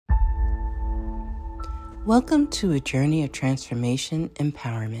Welcome to a journey of transformation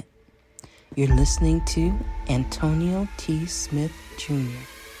empowerment. You're listening to Antonio T. Smith Jr.,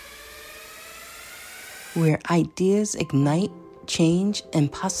 where ideas ignite, change,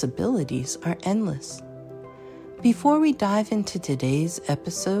 and possibilities are endless. Before we dive into today's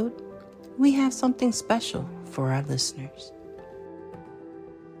episode, we have something special for our listeners.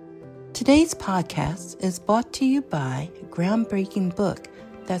 Today's podcast is brought to you by a groundbreaking book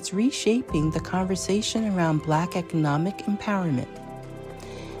that's reshaping the conversation around Black economic empowerment.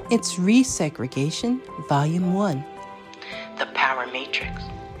 It's Resegregation, Volume 1, The Power Matrix,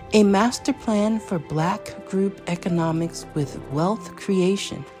 a master plan for Black group economics with wealth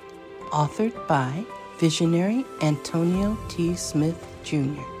creation, authored by visionary Antonio T. Smith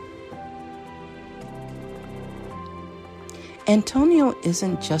Jr. Antonio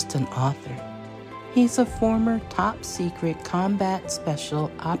isn't just an author. He's a former top-secret combat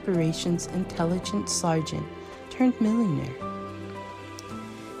special operations intelligence sergeant turned millionaire.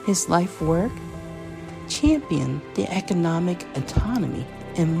 His life work? Championed the economic autonomy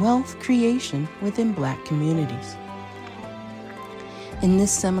and wealth creation within Black communities. In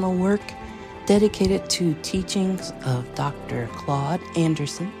this seminal work, dedicated to teachings of Dr. Claude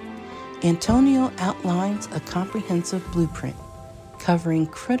Anderson, Antonio outlines a comprehensive blueprint covering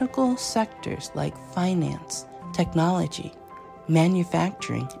critical sectors like finance, technology,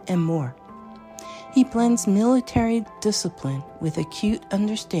 manufacturing, and more. He blends military discipline with acute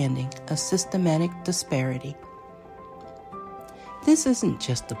understanding of systematic disparity. This isn't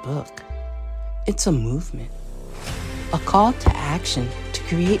just a book. It's a movement, a call to action to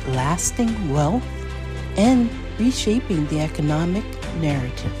create lasting wealth and reshaping the economic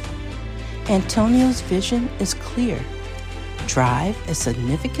narrative. Antonio's vision is clear. Drive a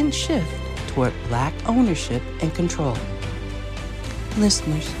significant shift toward Black ownership and control.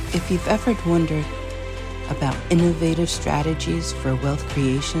 Listeners, if you've ever wondered about innovative strategies for wealth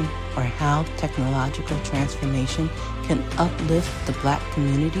creation or how technological transformation can uplift the Black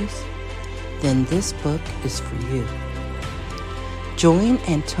communities, then this book is for you. Join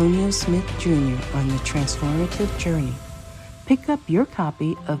Antonio Smith Jr. on the transformative journey. Pick up your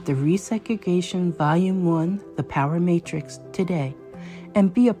copy of the Resegregation Volume 1, The Power Matrix, today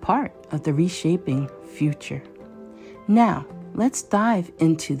and be a part of the reshaping future. Now, let's dive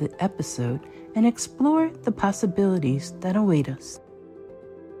into the episode and explore the possibilities that await us.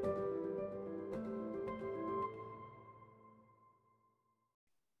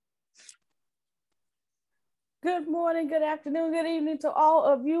 Good morning, good afternoon, good evening to all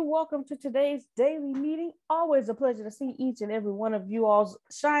of you. Welcome to today's daily meeting. Always a pleasure to see each and every one of you all's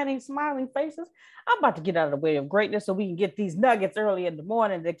shining, smiling faces. I'm about to get out of the way of greatness so we can get these nuggets early in the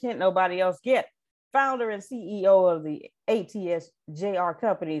morning that can't nobody else get. Founder and CEO of the ATSJR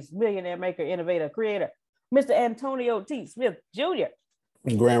Companies, millionaire maker, innovator, creator, Mr. Antonio T. Smith Jr.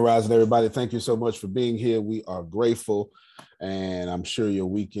 Grand Rising, everybody. Thank you so much for being here. We are grateful, and I'm sure your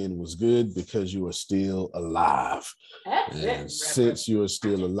weekend was good because you are still alive. And since you are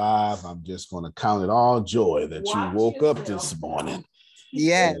still alive, I'm just going to count it all joy that you woke up this morning.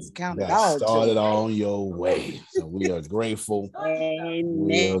 Yes, count it all. Started on your way. So we are grateful.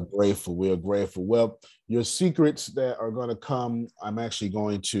 We are grateful. We are grateful. Well, your secrets that are going to come, I'm actually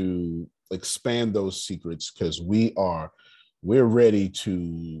going to expand those secrets because we're ready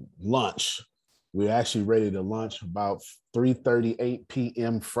to launch. We're actually ready to launch about 3:38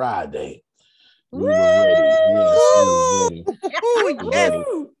 p.m. Friday. We were ready. Yes, we were ready.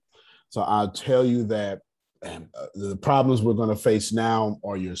 So I'll tell you that the problems we're going to face now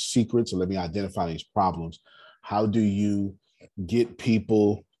are your secrets. So let me identify these problems. How do you get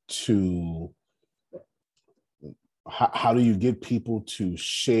people to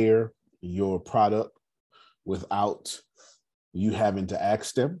share your product without you having to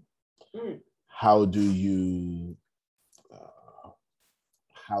ask them? How do you,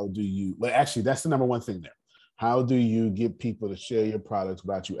 well, actually, that's the number one thing there. How do you get people to share your products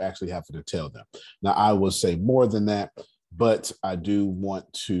without you actually having to tell them? Now, I will say more than that, but I do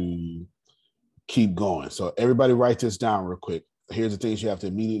want to keep going. So everybody write this down real quick. Here's the things you have to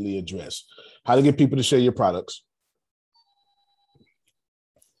immediately address. How to get people to share your products.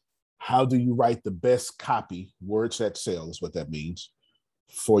 How do you write the best copy, words that sell is what that means,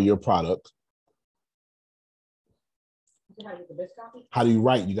 for your product? How do you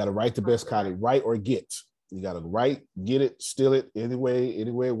write? You got to write the best copy, write or get. You got to write, get it, steal it, any way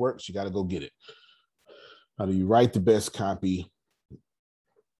it works, you got to go get it. How do you write the best copy?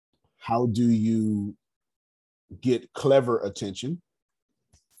 How do you get clever attention?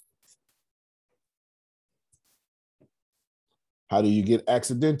 How do you get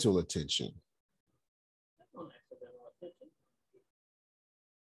accidental attention?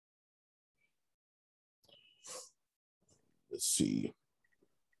 Let's see.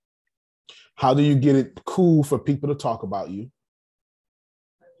 How do you get it cool for people to talk about you?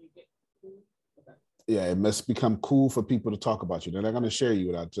 Yeah, it must become cool for people to talk about you. They're not going to share you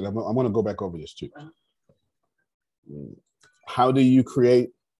without. I'm going to go back over this too. How do you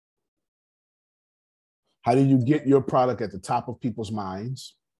get your product at the top of people's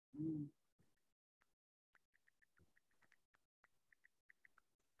minds?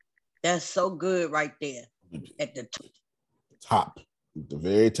 That's so good right there at the top, at the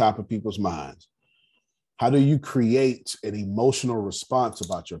very top of people's minds. How do you create an emotional response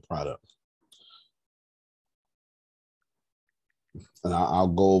about your product? And I'll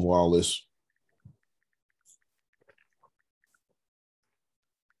go over all this.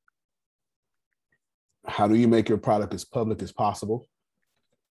 How do you make your product as public as possible?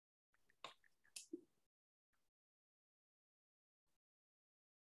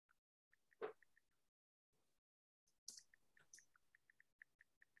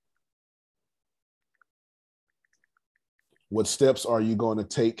 What steps are you going to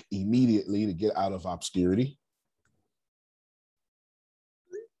take immediately to get out of obscurity?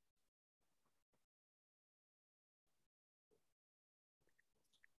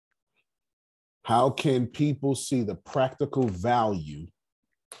 How can people see the practical value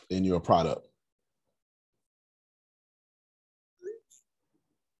in your product?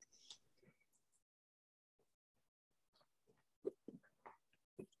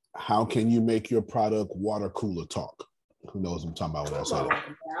 How can you make your product water cooler talk? Who knows what I'm talking about when I say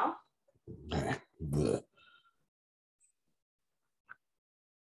that? Okay, good.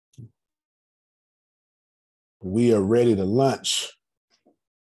 We are ready to lunch.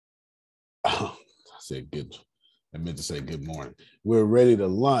 I said good. I meant to say good morning. We're ready to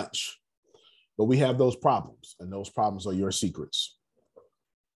lunch, but we have those problems, and those problems are your secrets.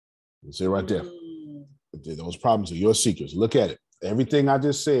 You see it right there. Those problems are your secrets. Look at it. Everything I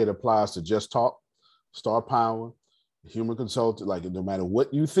just said applies to Just Talk, Star Power, Human Consultant. Like, no matter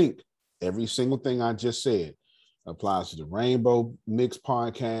what you think, every single thing I just said applies to the Rainbow Mix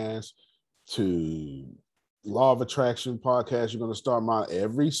podcast, to Law of Attraction podcast. You're going to start my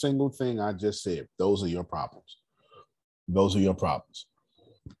every single thing I just said. Those are your problems. Those are your problems.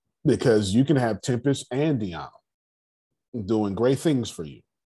 Because you can have Tempest and Deanna doing great things for you.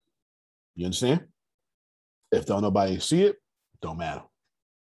 You understand? If don't nobody see it, don't matter.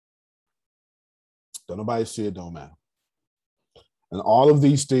 Don't nobody see it, don't matter. And all of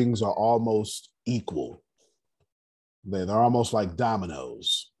these things are almost equal. They're almost like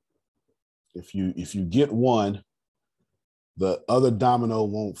dominoes. If you get one, the other domino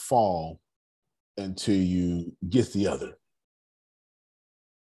won't fall until you get the other.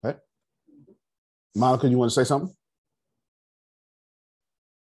 Okay? Monica, you want to say something?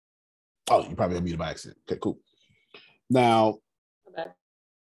 Oh, you probably had me by accident. Okay, cool. Now,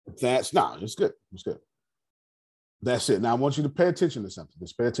 it's good. It's good. That's it. Now I want you to pay attention to something.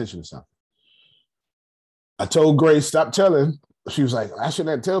 Just pay attention to something. I told Grace, stop telling. She was like, I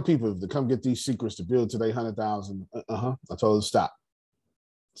shouldn't tell people to come get these secrets to build today 100,000. I told her to stop.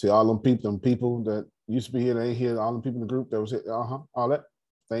 See, all them people that used to be here, they ain't here. All them people in the group that was here, all that,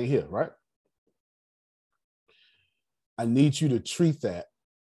 they ain't here, right? I need you to treat that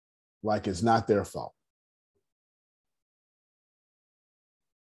like it's not their fault.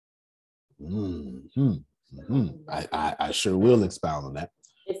 I sure will expound on that.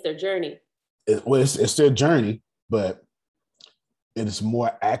 It's their journey. It's their journey, but it is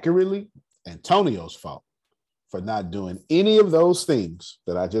more accurately Antonio's fault for not doing any of those things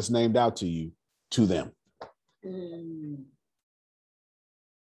that I just named out to you to them.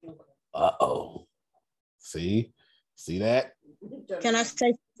 Uh-oh. See that? Can I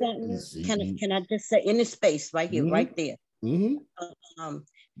say something? Can I just say in this space right here, right there?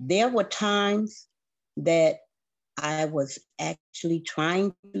 There were times that I was actually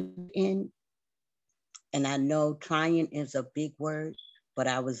trying to end, and I know trying is a big word, but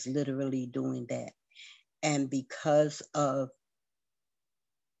I was literally doing that. And because of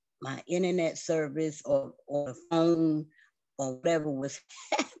my internet service or the phone or whatever was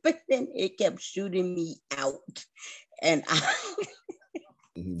happening, it kept shooting me out. And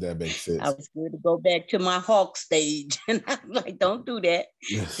that makes sense. I was going to go back to my Hawk stage, and I'm like, don't do that.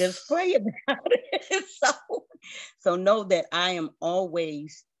 Just pray about it. So know that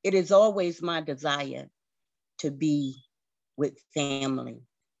it is always my desire to be with family.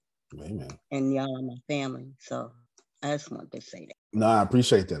 Amen. And y'all are my family. So I just wanted to say that. No, I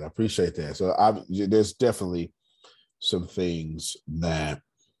appreciate that. So there's definitely some things that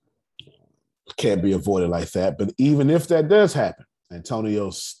can't be avoided like that. But even if that does happen, Antonio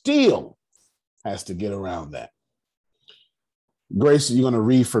still has to get around that. Grace, you're going to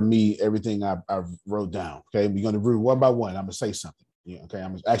read for me everything I wrote down. Okay, we're going to read one by one. I'm going to say something. Yeah, okay.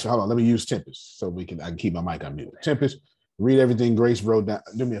 Actually, hold on. Let me use Tempest so I can keep my mic on mute. Tempest, read everything Grace wrote down.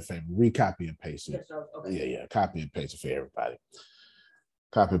 Do me a favor. Read, copy, and paste it. Yes, okay. Yeah. Copy and paste it for everybody.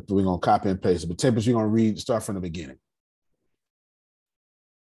 We're going to copy and paste it. But Tempest, you're going to start from the beginning.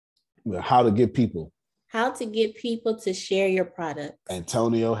 How to get people to share your product.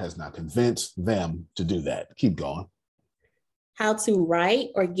 Antonio has not convinced them to do that. Keep going. How to write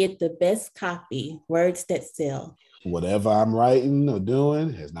or get the best copy, words that sell. Whatever I'm writing or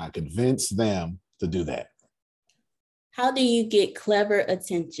doing has not convinced them to do that. How do you get clever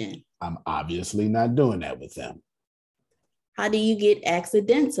attention? I'm obviously not doing that with them. How do you get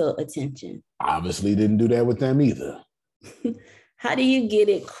accidental attention? Obviously didn't do that with them either. How do you get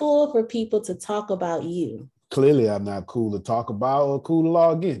it cool for people to talk about you? Clearly, I'm not cool to talk about or cool to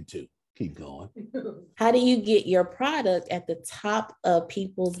log into. Keep going. How do you get your product at the top of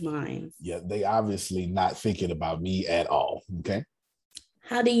people's minds? Yeah, they obviously not thinking about me at all. Okay.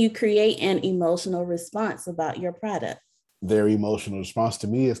 How do you create an emotional response about your product? Their emotional response to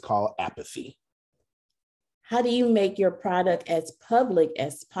me is called apathy. How do you make your product as public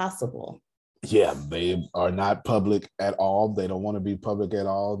as possible? Yeah, they are not public at all. They don't want to be public at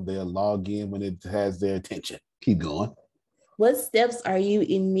all. They'll log in when it has their attention. Keep going. What steps are you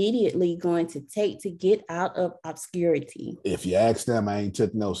immediately going to take to get out of obscurity? If you ask them, I ain't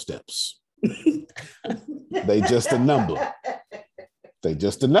took no steps. They just a number. They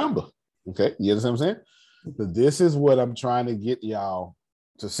just a number. Okay, you understand what I'm saying? But this is what I'm trying to get y'all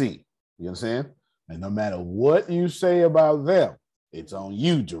to see. You understand? And no matter what you say about them, it's on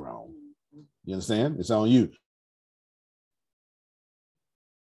you, Jerome. You understand? It's on you.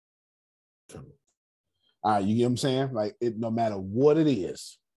 All right, you get what I'm saying? Like, no matter what it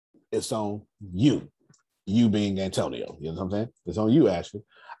is, it's on you. You being Antonio. You know what I'm saying? It's on you, Ashley.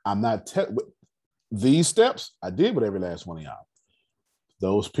 I'm not these steps, I did with every last one of y'all.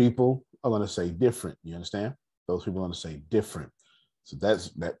 Those people are going to say different. You understand? Those people are going to say different. So that's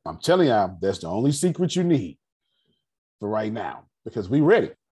that. I'm telling y'all, that's the only secret you need for right now, because we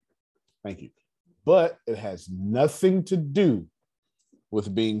ready. Thank you. But it has nothing to do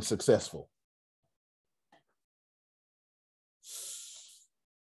with being successful.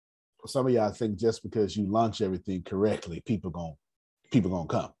 Some of y'all think just because you launch everything correctly, people gonna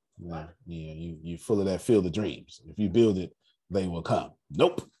come. Yeah, you full of that field of dreams. If you build it, they will come.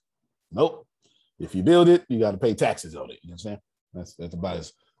 Nope. If you build it, you got to pay taxes on it. You understand? That's about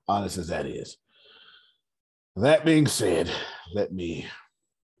as honest as that is. That being said, let me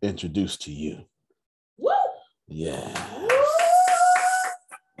introduce to you. Woo! Yeah.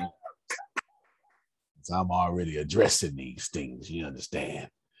 So I'm already addressing these things. You understand?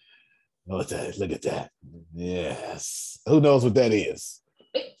 Look at that. Yes. Who knows what that is?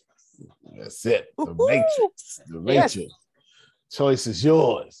 That's it. The Matrix. The Matrix. Yes. Choice is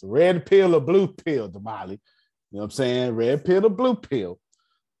yours. Red pill or blue pill, Damali. You know what I'm saying? Red pill or blue pill.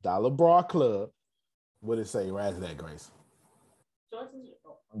 Dollar Bra Club. What did it say right after that, Grace?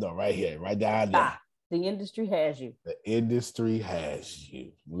 No, right here. Right down there. The industry has you. The industry has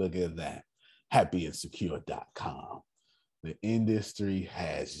you. Look at that. happyandsecure.com. The industry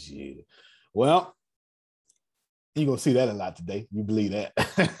has you. Well, you're going to see that a lot today. You believe that?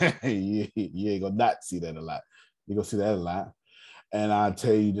 you ain't going to not see that a lot. You're going to see that a lot. And I'll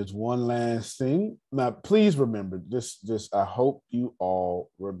tell you just one last thing. Now, please remember, I hope you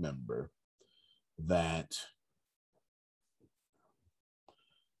all remember that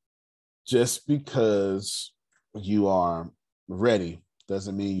just because you are ready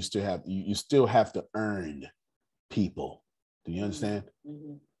doesn't mean you still have to earn people. Do you understand?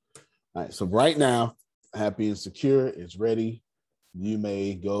 Mm-hmm. All right. So right now, Happy and Secure is ready. You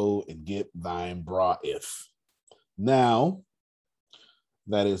may go and get thine bra if. Now,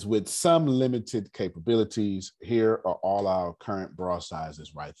 that is with some limited capabilities. Here are all our current bra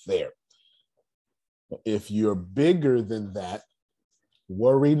sizes right there. If you're bigger than that,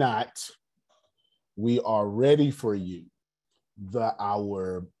 worry not. We are ready for you.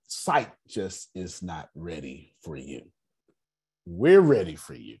 Our site just is not ready for you. We're ready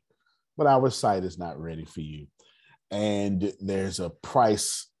for you, but our site is not ready for you. And there's a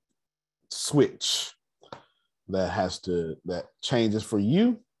price switch that changes for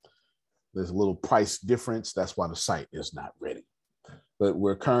you. There's a little price difference. That's why the site is not ready. But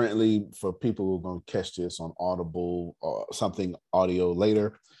we're currently, for people who are going to catch this on Audible or something audio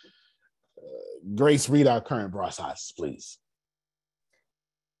later, Grace, read our current bra sizes, please.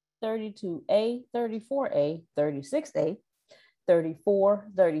 32A, 34A, 36A, 34,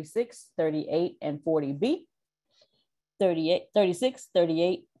 36, 38, and 40B, 38, 36,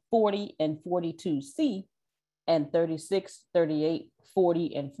 38, 40, and 42C, and 36, 38,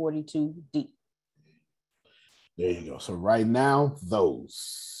 40, and 42D. There you go. So right now,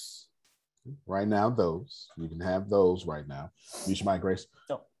 those. Right now, those. You can have those right now. Use your mic, Grace.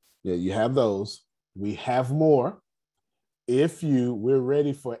 Oh. Yeah, you have those. We have more. We're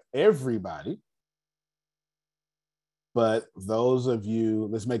ready for everybody. But those of you,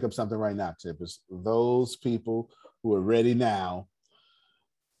 let's make up something right now, Tippers. Those people who are ready now,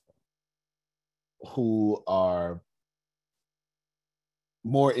 who are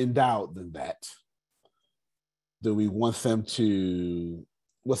more endowed than that, do we want them to,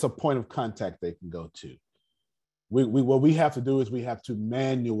 what's a point of contact they can go to? What we have to do is we have to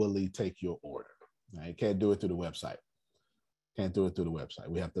manually take your order. Right? Can't do it through the website. Can't do it through the website.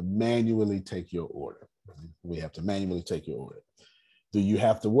 We have to manually take your order. We have to manually take your order. Do you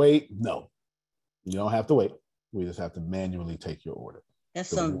have to wait? No, you don't have to wait. We just have to manually take your order. That's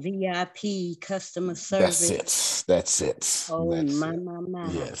some VIP customer service. That's it. Oh, that's my.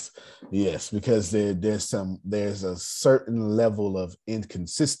 Yes, because there's a certain level of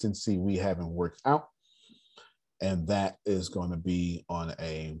inconsistency we haven't worked out, and that is going to be on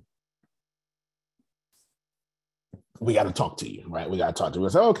we got to talk to you, right? We got to talk to you. We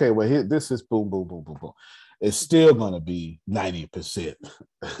say, okay, well, here, this is boom, boom, boom, boom, boom. It's still going to be 90%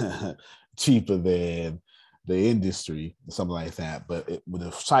 cheaper than the industry, something like that. But the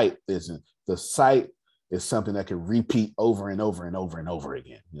site isn't. The site is something that can repeat over and over and over and over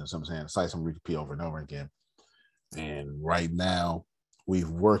again. You know what I'm saying? The site's going to repeat over and over again. And right now, we've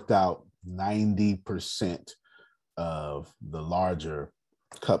worked out 90% of the larger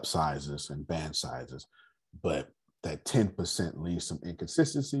cup sizes and band sizes, but that 10% leaves some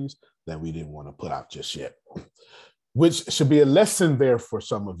inconsistencies that we didn't want to put out just yet, which should be a lesson there for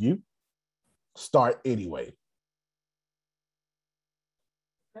some of you. Start anyway.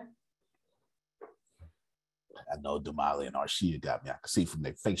 Okay. I know Damali and Arshia got me. I can see from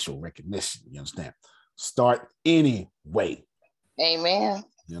their facial recognition. You understand? Start anyway. Amen.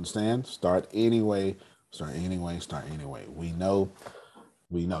 You understand? Start anyway. Start anyway. Start anyway. We know.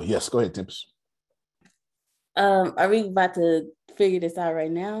 Yes, go ahead, Tips. Are we about to figure this out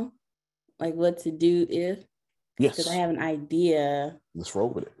right now? Like what to do if? Yes. Because I have an idea. Let's roll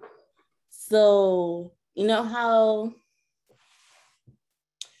with it. So you know how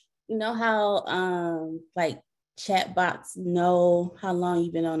like chatbots know how long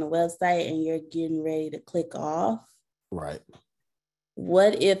you've been on the website and you're getting ready to click off? Right.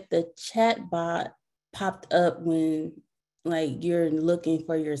 What if the chatbot popped up when like you're looking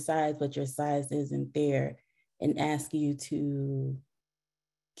for your size, but your size isn't there, and ask you to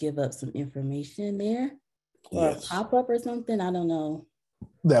give up some information there, or yes, a pop-up or something? I don't know.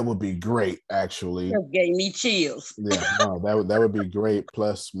 That would be great, actually. That gave me chills. Yeah, no, that would be great.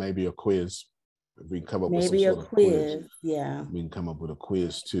 Plus, maybe a quiz. If we can come up with some sort of quiz. Yeah, we can come up with a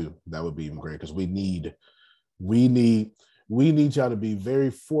quiz too. That would be even great because we need y'all to be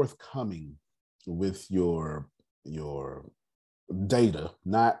very forthcoming with your data,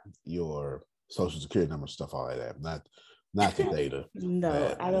 not your social security number stuff, all like that. Not the data. No,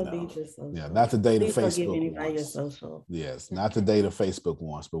 that, I don't need your social. Yeah, not the data Please Facebook wants. Your social. Yes, not the data Facebook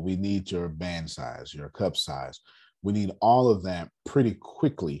wants, but we need your band size, your cup size. We need all of that pretty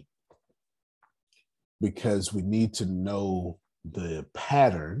quickly because we need to know the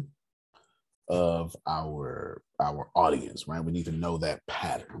pattern of our audience, right? We need to know that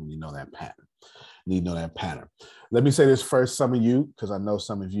pattern. We know that pattern. Need to know that pattern. Let me say this first, some of you, because I know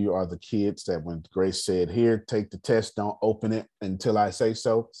some of you are the kids that when Grace said, here, take the test, don't open it until I say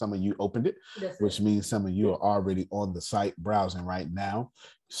so. Some of you opened it, which means some of you are already on the site browsing right now.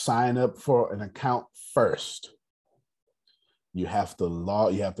 Sign up for an account first. You have to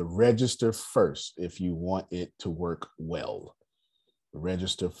register first if you want it to work well.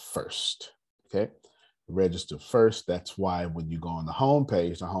 Register first, okay? Register first. That's why when you go on the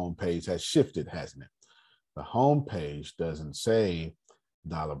homepage has shifted, hasn't it? The homepage doesn't say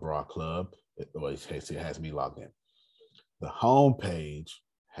Dollar Bra Club. It has me logged in. The homepage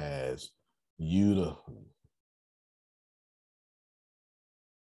has you to.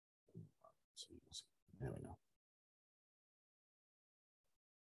 There we go.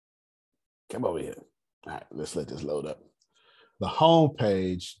 Come over here. All right, let's let this load up. The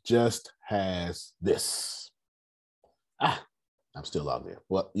homepage just has this. I'm still logged in.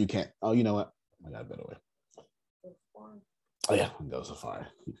 Well, you can't. Oh, you know what? I got a better way. Oh, yeah, go Safari.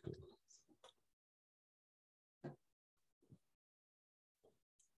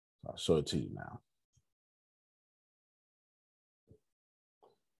 I'll show it to you now.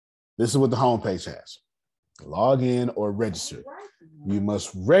 This is what the homepage has. Log in or register. You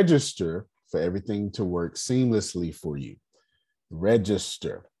must register for everything to work seamlessly for you.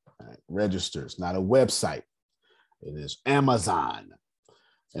 Register. Right? Register. It's not a website. It is Amazon.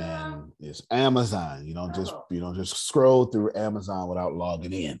 And it's Amazon. You don't just scroll through Amazon without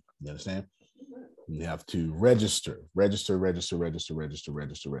logging in. You understand? You have to register. So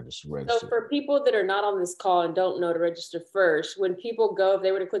for people that are not on this call and don't know to register first, when people go, if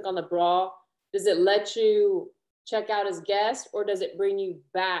they were to click on the bra, does it let you check out as guest, or does it bring you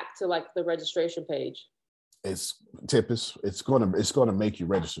back to like the registration page? It's gonna make you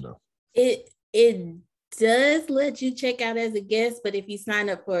register though. It does let you check out as a guest, but if you sign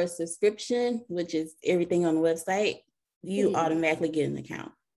up for a subscription, which is everything on the website, you automatically get an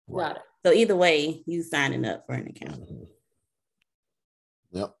account. Got it. So either way, you signing up for an account.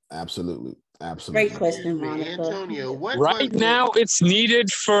 Yep, absolutely. Great question, Monica. Antonio, right now it's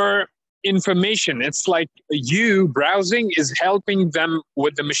needed for information. It's like you browsing is helping them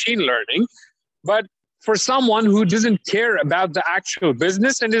with the machine learning, but for someone who doesn't care about the actual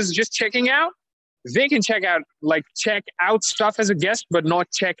business and is just checking out, they can check out stuff as a guest, but not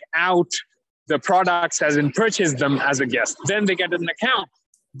check out the products as in purchase them as a guest. Then they get an account.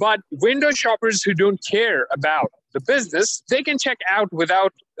 But window shoppers who don't care about the business, they can check out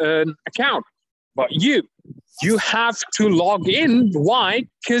without an account. But you have to log in. Why?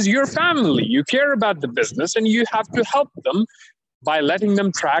 Because you're family. You care about the business and you have to help them by letting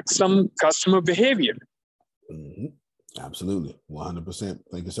them track some customer behavior. Mm-hmm. Absolutely. 100%.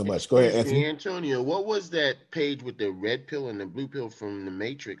 Thank you so much. Go ahead, Anthony. Antonio, what was that page with the red pill and the blue pill from the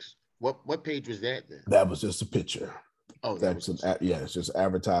Matrix? What page was that then? That was just a picture. Oh, it's just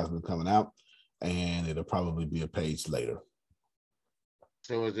advertisement coming out, and it'll probably be a page later.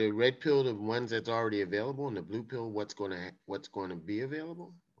 So is the red pill the ones that's already available, and the blue pill what's going to be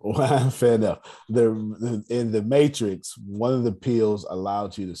available? Well, fair enough. In the Matrix, one of the pills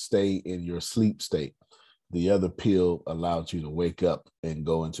allowed you to stay in your sleep state. The other pill allowed you to wake up and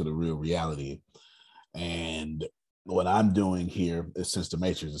go into the real reality. And what I'm doing here is, since the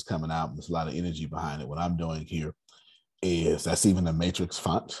Matrix is coming out, there's a lot of energy behind it. What I'm doing here is, that's even the Matrix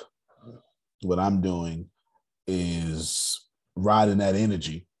font. What I'm doing is riding that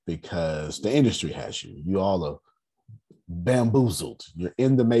energy because the industry has you. You all are bamboozled. You're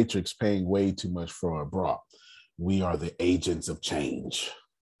in the Matrix paying way too much for a bra. We are the agents of change.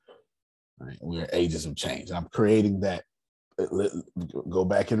 Right? We are agents of change. I'm creating that. Go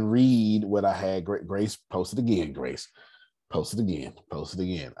back and read what I had. Grace, post it again, Grace. Post it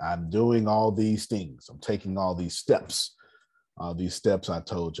again. I'm doing all these things. I'm taking all these steps I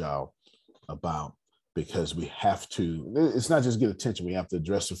told y'all about, because we have to, it's not just get attention. We have to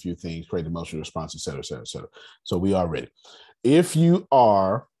address a few things, create emotional response, et cetera, et cetera, et cetera. So we are ready. If you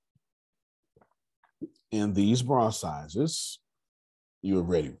are in these bra sizes, you're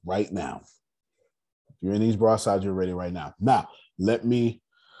ready right now. If you're in these bra sizes, you're ready right now. Now, let me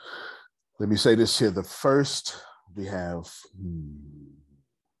say this here. The first, we have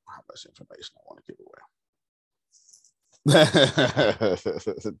how much information I want to give away.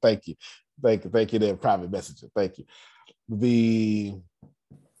 Thank you there, private messenger. Thank you.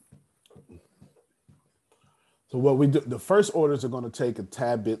 So what we do, the first orders are going to take a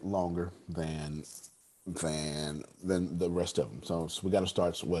tad bit longer than the rest of them. So we got to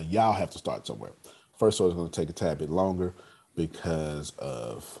start. Well, y'all have to start somewhere. First order is going to take a tad bit longer because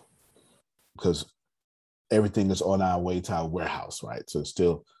everything is on our way to our warehouse, right? So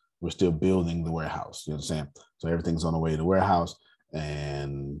we're still building the warehouse. You understand? So everything's on the way to the warehouse.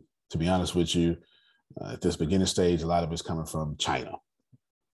 And to be honest with you, at this beginning stage, a lot of it's coming from China.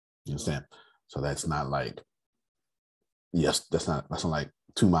 You understand? So that's not like, that's not like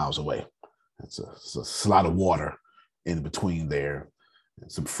 2 miles away. It's a lot of water in between there,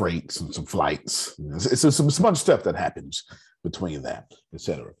 and some freights and some flights. It's a bunch of stuff that happens between that,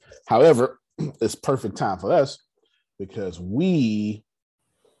 etc. However, it's perfect time for us because we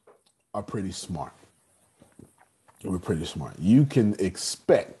are pretty smart. We're pretty smart. You can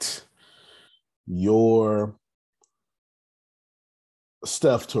expect your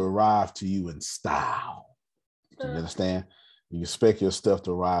stuff to arrive to you in style. Do you understand? You expect your stuff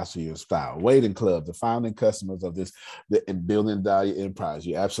to rise to your style. Waiting Club, the founding customers of this, the Billion Dollar Enterprise.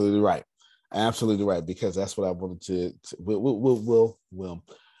 You're absolutely right. Absolutely right, because that's what I wanted to we'll.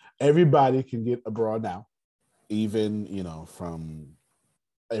 Everybody can get a bra now, even, from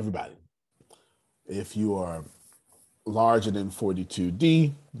everybody. If you are larger than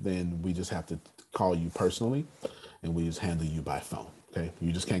 42D, then we just have to call you personally and we just handle you by phone. Okay.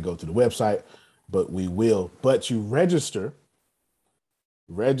 You just can't go to the website, but we will. But you register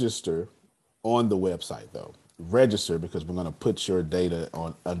on the website though. Register, because we're going to put your data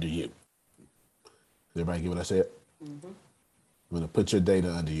on under you. Everybody get what I said? Mm-hmm. I'm going to put your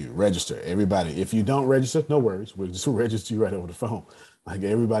data under you. Register. Everybody. If you don't register, no worries. We'll just register you right over the phone. Like,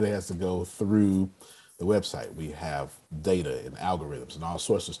 everybody has to go through the website. We have data and algorithms and all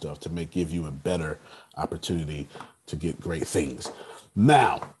sorts of stuff to give you a better opportunity to get great things.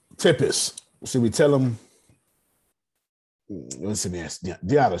 Now, Tempest, should we tell them? Listen,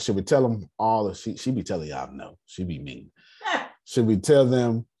 Deanna, should we tell them all the she be telling y'all no. She be mean. Should we tell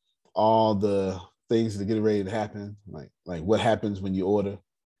them all the things that get ready to happen? Like what happens when you order?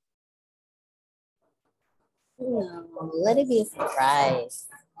 No, let it be a surprise.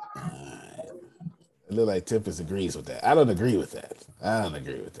 It look like Tempest agrees with that. I don't agree with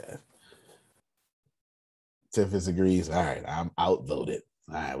that. Tempest agrees. All right, I'm outvoted.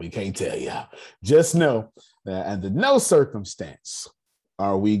 All right, we can't tell y'all. Just know that under no circumstance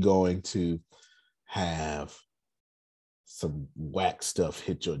are we going to have some whack stuff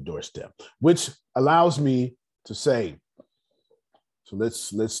hit your doorstep, which allows me to say, so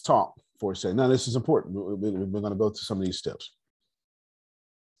let's talk for a second. Now, this is important. We're going to go through some of these steps.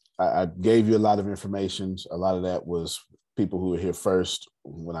 I gave you a lot of information. A lot of that was people who were here first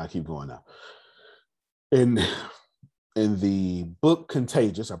when I keep going now. In the book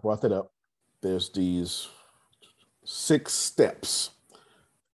Contagious, I brought that up. There's these 6 steps.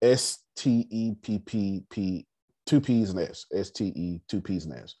 STEPP, 2 P's and S. STE, 2 P's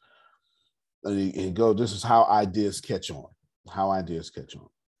and S. And this is how ideas catch on.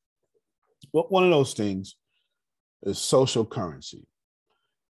 Well, one of those things is social currency.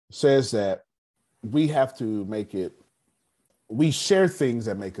 It says that we have to we share things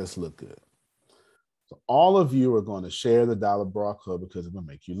that make us look good. So all of you are going to share the Dollar Bra Club because it's going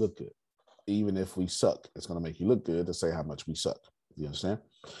to make you look good. Even if we suck, it's going to make you look good to say how much we suck. You understand?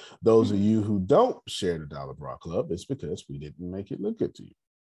 Those of you who don't share the Dollar Bra Club, it's because we didn't make it look good to you.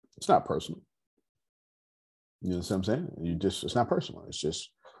 It's not personal. You know what I'm saying? It's not personal. It's just,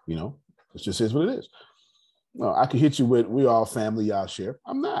 it just is what it is. No, I could hit you with, we all family, y'all share.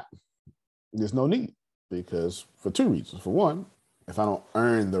 I'm not. There's no need, because for 2 reasons. For one, if I don't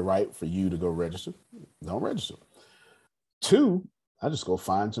earn the right for you to go register, don't register. 2, I just go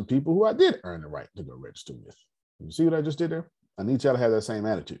find some people who I did earn the right to go register with. You see what I just did there? I need y'all to have that same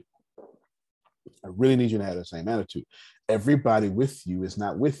attitude. I really need you to have that same attitude. Everybody with you is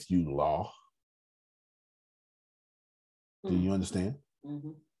not with you, Law. Do you understand?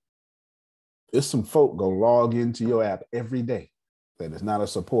 Mm-hmm. There's some folk go log into your app every day that is not a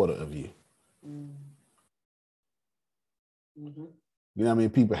supporter of you. Mm-hmm. You know how many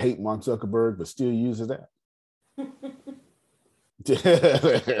people hate Mark Zuckerberg but still uses that? You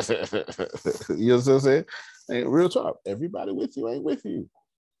know what I'm saying? Hey, real talk. Everybody with you ain't with you.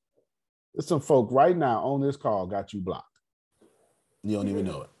 There's some folk right now on this call got you blocked. You don't even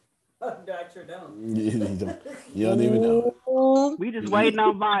know it. I sure don't. You don't even know it. We just waiting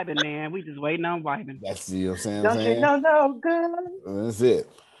on vibing, man. That's, you know what I'm saying? Don't you know no good? That's it.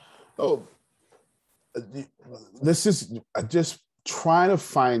 Oh, this is just trying to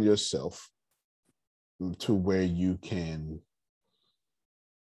find yourself to where you can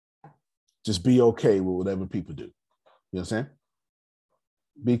just be okay with whatever people do. You know what I'm saying?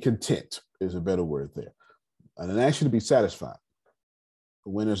 Be content is a better word there. And then actually be satisfied.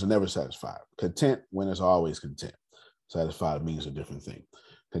 Winners are never satisfied. Content, winners are always content. Satisfied means a different thing.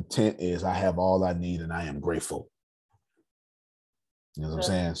 Content is I have all I need and I am grateful. You know what I'm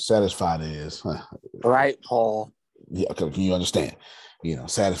saying? Satisfied is right, Paul. Yeah, can you understand?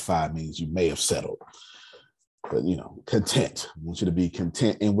 Satisfied means you may have settled. But content. I want you to be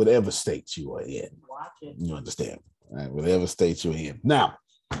content in whatever state you are in. You understand? Right? Whatever state you're in. Now,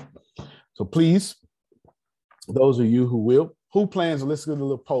 so please, those of you who plans, let's do a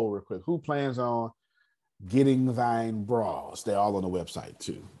little poll real quick. Who plans on getting thine bras? They're all on the website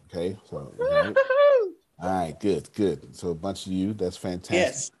too. Okay. So all right, good. So a bunch of you, that's fantastic.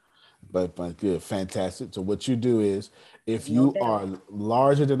 Yes. But good, fantastic. So what you do is, if you are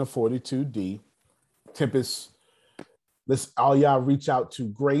larger than a 42D, Tempest, let's all y'all reach out to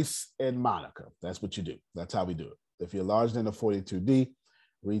Grace and Monica. That's what you do. That's how we do it. If you're larger than a 42D,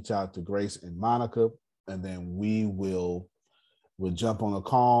 reach out to Grace and Monica, and then we'll jump on a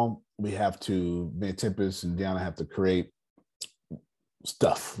call. Me and Tempest and Deanna have to create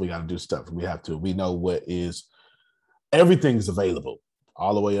stuff. We got to do stuff. We know everything's available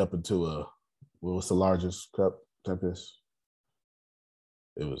all the way up into what was the largest cup, Tempest?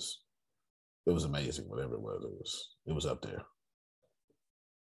 It was amazing, whatever it was. It was up there.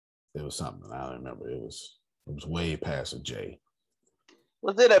 It was something. I don't remember. It was way past a J.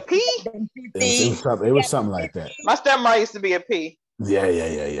 Was it a P? It was something like that. My stepmom used to be a P. Yeah.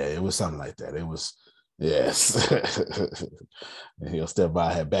 It was something like that. It was, yes. And your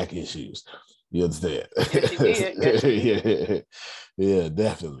stepmom had back issues. You understand? Yes, she did. Yes, she did. Yeah,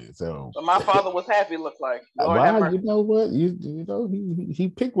 definitely. So my father was happy. Looked like. Lord have mercy. You know what? You know he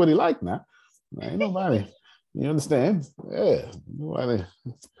picked what he liked. Now ain't nobody. You understand? Yeah, nobody.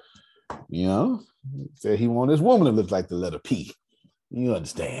 You know, said he wanted his woman to look like the letter P. You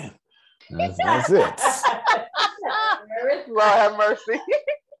understand? That's it. Lord have mercy.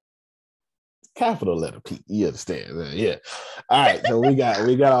 Capital letter P. You understand? Yeah. All right. So we got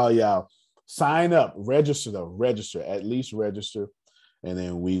all y'all. Sign up, register, at least register, and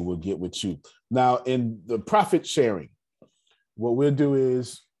then we will get with you. Now, in the profit sharing, what we'll do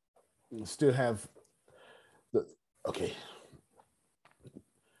is still have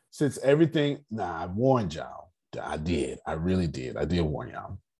since everything, I warned y'all. I really did. I did warn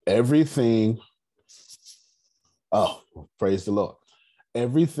y'all. Everything, praise the Lord.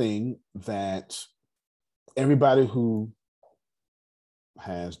 Everything that everybody who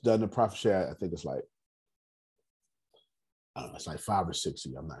has done the profit share, I think it's like, I don't know, it's like 5 or 6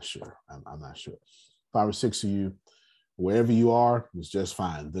 of you. I'm not sure. I'm not sure. 5 or 6 of you, wherever you are, is just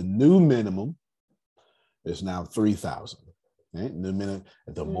fine. The new minimum is now 3,000. Right? New minimum.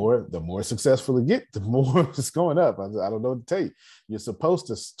 The more successful you get, the more it's going up. I don't know what to tell you. You're supposed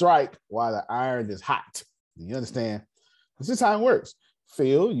to strike while the iron is hot. You understand? This is how it works.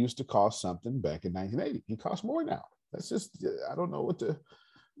 Phil used to cost something back in 1980. He costs more now. That's just, I don't know what to,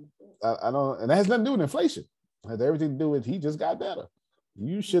 I don't, and that has nothing to do with inflation. It has everything to do with he just got better.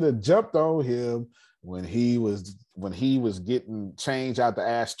 You should have jumped on him when he was getting change out the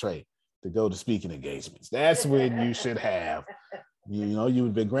ashtray to go to speaking engagements. That's when you should have, you would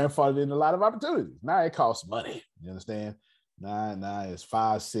have been grandfathered in a lot of opportunities. Now it costs money. You understand? Now it's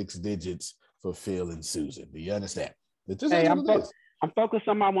 5, 6 digits for Phil and Susan. Do you understand? I'm focused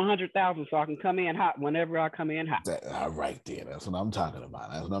on my 100,000 so I can come in hot whenever I come in hot. All right, then. That's what I'm talking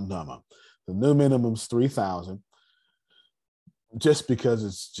about. The new minimum's 3,000. Just because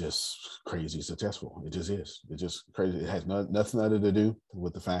it's just crazy successful. It just is. It's just crazy. It has nothing other to do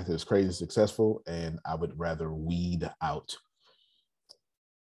with the fact that it's crazy successful, and I would rather weed out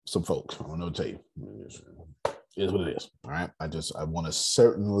some folks. I don't know what to tell you. It is what it is. All right. I want a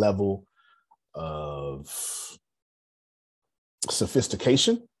certain level of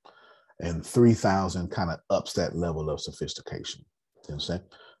sophistication, and 3,000 kind of ups that level of sophistication. You understand?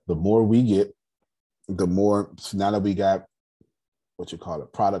 The more we get, the more, so now that we got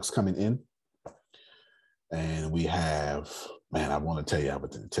products coming in, and we have, man, I want to tell you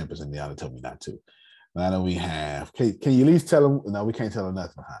but the 10% the other told me not to. Now that we have, can you at least tell them? No, we can't tell them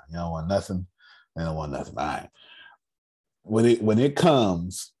nothing. You don't want nothing. They don't want nothing. All right. When it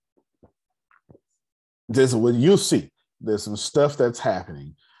comes, when you'll see, there's some stuff that's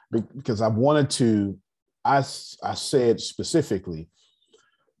happening because I said specifically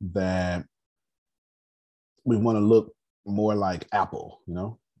that we want to look more like Apple, you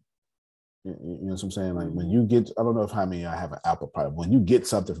know what I'm saying? Like when you get, I don't know if how many I have an Apple product. When you get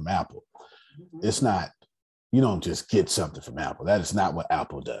something from Apple, it's not, you don't just get something from Apple. That is not what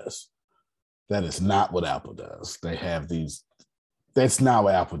Apple does. That is not what Apple does. They have these, that's not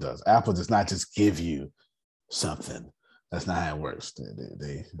what Apple does. Apple does not just give you something. That's not how it works.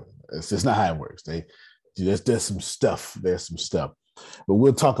 It's just not how it works. There's some stuff. There's some stuff, but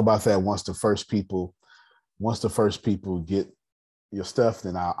we'll talk about that once the first people get your stuff.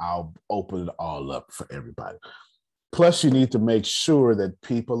 Then I'll open it all up for everybody. Plus, you need to make sure that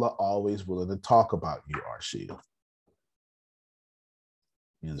people are always willing to talk about you, Arshia.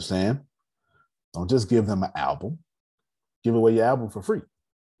 You understand? Don't just give them an album. Give away your album for free.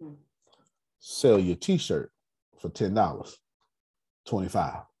 Sell your T-shirt for $10,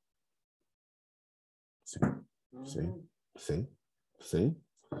 $25.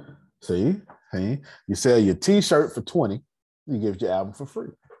 See? Hey, you sell your T-shirt for $20, you give your album for free.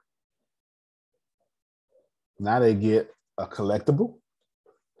 Now they get a collectible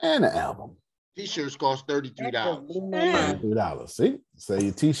and an album. T-shirts cost $33. $33. See? Sell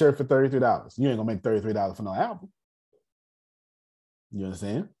your T-shirt for $33. You ain't gonna make $33 for no album. You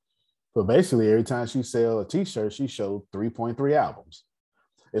understand? So basically, every time she sell a T-shirt, she showed 3.3 albums.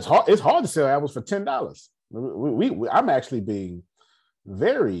 It's hard to sell albums for $10. I'm actually being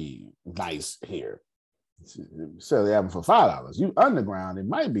very nice here. Sell the album for $5. You underground, it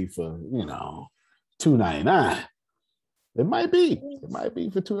might be for $2.99. It might be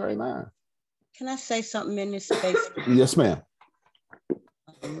for $2.99. Can I say something in this space? Yes, ma'am.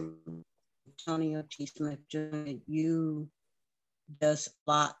 Antonio T. Smith Jr., you just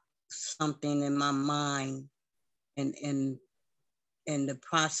blocked something in my mind and in the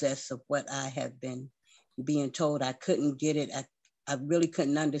process of what I have been being told. I couldn't get it. I really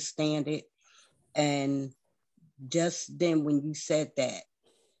couldn't understand it. And just then when you said that,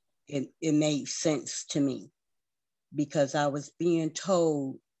 it made sense to me, because I was being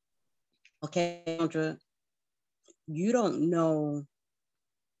told, okay, Sandra, you don't know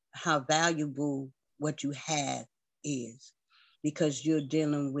how valuable what you have is, because you're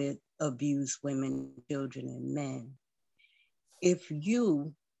dealing with abused women, children, and men. If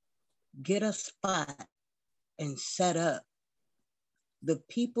you get a spot and set up, the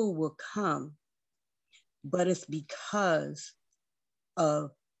people will come, but it's because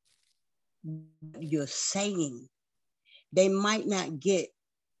of what you're saying. They might not get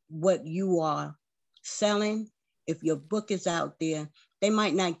what you are selling. If your book is out there, they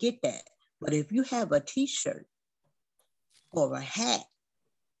might not get that. But if you have a t-shirt or a hat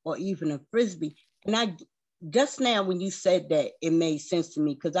or even a Frisbee, and I just now when you said that, it made sense to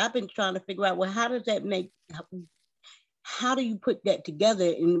me, because I've been trying to figure out, well, how does that make, how do you put that together?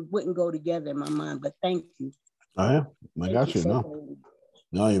 And it wouldn't go together in my mind, but thank you. Oh yeah, I got you.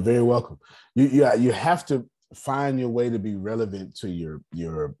 No, you're very welcome. You have to find your way to be relevant to your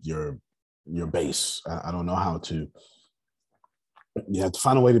base. I don't know how to. You have to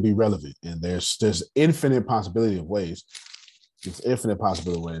find a way to be relevant, and there's infinite possibility of ways. There's infinite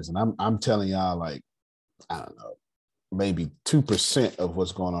possibility of ways, and I'm telling y'all, like, I don't know, maybe 2% of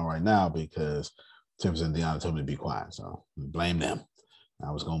what's going on right now, because Tims and Deanna told me to be quiet, so blame them.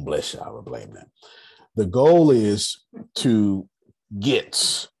 I was gonna bless y'all, but blame them. The goal is to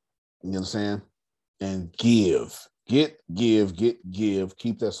get, you know what I'm saying, and give, keep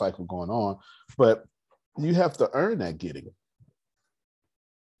that cycle going on. But you have to earn that getting.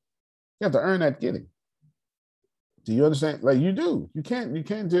 You have to earn that getting. Do you understand? Like, you do. You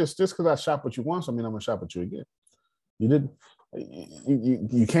can't just because I shop what you want, so I mean I'm gonna shop with you again. You didn't.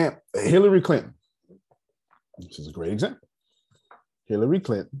 You can't. Hillary Clinton, this is a great example. Hillary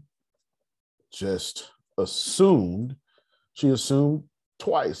Clinton just assumed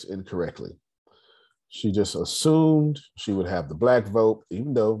twice incorrectly. She just assumed she would have the black vote,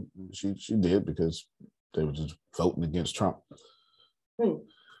 even though she did, because they were just voting against Trump.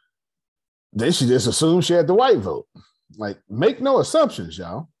 Then she just assumed she had the white vote. Like, make no assumptions,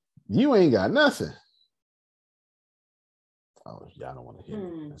 y'all. You ain't got nothing. Oh, y'all don't want to hear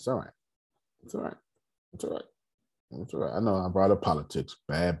it. It's all right. It's all right. It's all right. It's all right. I know I brought up politics.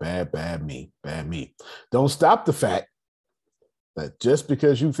 Bad me. Don't stop the fact that just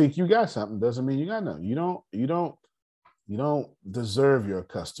because you think you got something doesn't mean you got nothing. You don't deserve your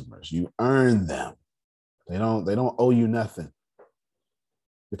customers. You earn them. They don't owe you nothing.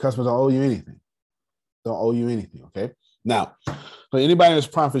 The customers don't owe you anything. Don't owe you anything. Okay. Now, for anybody that's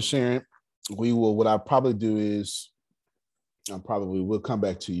profit sharing, what I'll probably do is we'll come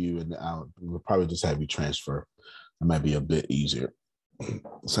back to you, and we'll probably just have you transfer. It might be a bit easier.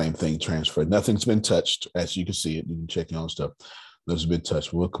 Same thing, transfer. Nothing's been touched, as you can see it. You can check your own stuff. Nothing's been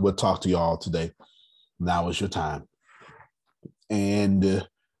touched. We'll talk to you all today. Now is your time. And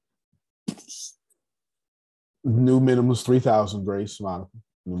new minimum is 3,000, Grace, Monica.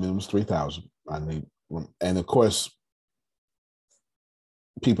 New minimum is 3,000. I need, and of course,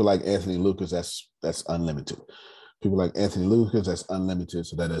 people like Anthony Lucas, that's unlimited. People like Anthony Lucas, that's unlimited.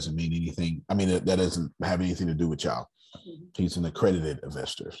 So that doesn't mean anything. I mean, that doesn't have anything to do with y'all. He's an accredited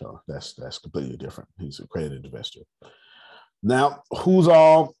investor. So that's completely different. He's an accredited investor. Now,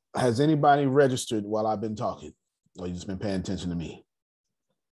 has anybody registered while I've been talking? Or you just been paying attention to me?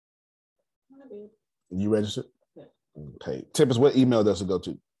 You registered? Yeah. Okay. Tempest, what email does it go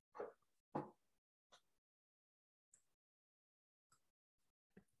to?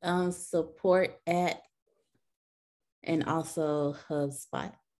 Support at, and also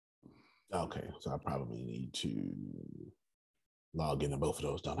HubSpot. Okay, so I probably need to log into both of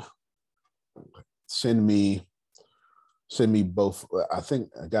those, don't I? Okay. Send me both. I think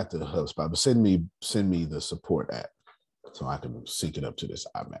I got the HubSpot, but send me the support app so I can sync it up to this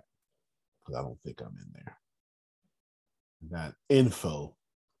iMac, because I don't think I'm in there. I got info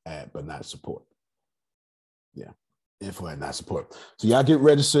at, but not support. Yeah, info at, not support. So y'all get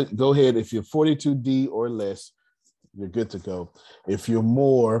registered. Go ahead. If you're 42D or less, you're good to go. If you're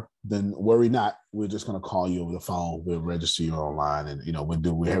more, then worry not. We're just going to call you over the phone. We'll register you online, and we'll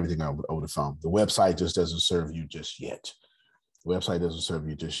do everything over the phone. The website just doesn't serve you just yet. The website doesn't serve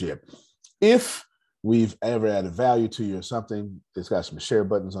you just yet. If we've ever added value to you or something, it's got some share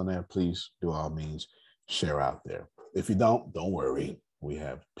buttons on there. Please, do all means, share out there. If you don't worry. We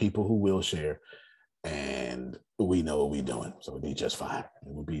have people who will share. and we know what we're doing. So it'll be just fine.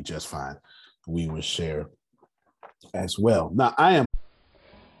 It will be just fine. We will share as well. Now, I am.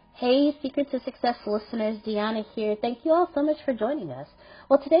 Hey, Secrets of Success listeners, Deanna here. Thank you all so much for joining us.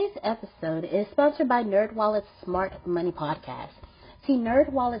 Well, today's episode is sponsored by NerdWallet's Smart Money Podcast. See,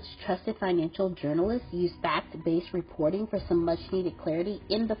 NerdWallet's trusted financial journalists use fact-based reporting for some much-needed clarity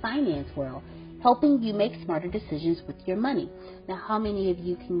in the finance world, helping you make smarter decisions with your money. Now, how many of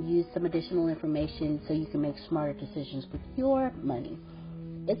you can use some additional information so you can make smarter decisions with your money?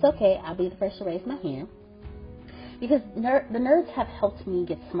 It's okay. I'll be the first to raise my hand. Because the nerds have helped me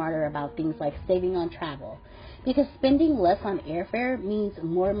get smarter about things like saving on travel. Because spending less on airfare means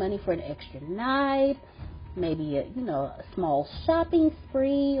more money for an extra night, maybe a small shopping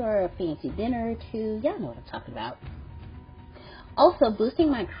spree or a fancy dinner or two. Y'all know what I'm talking about. Also, boosting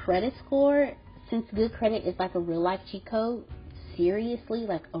my credit score, since good credit is like a real life cheat code, seriously,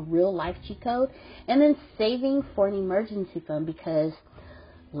 like a real life cheat code. And then saving for an emergency fund, because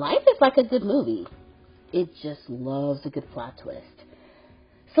life is like a good movie. It just loves a good plot twist.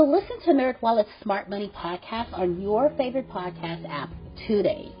 So listen to NerdWallet's Smart Money Podcast on your favorite podcast app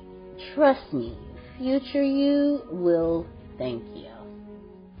today. Trust me, future you will thank you.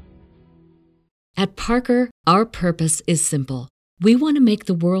 At Parker, our purpose is simple. We want to make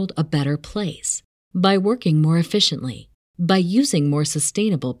the world a better place by working more efficiently, by using more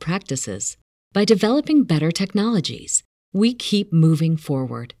sustainable practices, by developing better technologies. We keep moving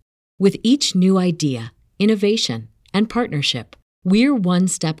forward. With each new idea, innovation, and partnership, we're one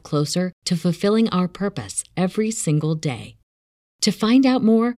step closer to fulfilling our purpose every single day. To find out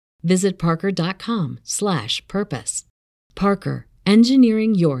more, visit parker.com/purpose. Parker,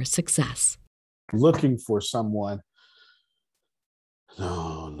 engineering your success. Looking for someone.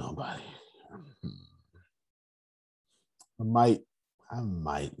 No, nobody. I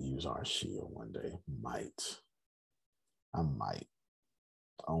might use Arshia one day. I might.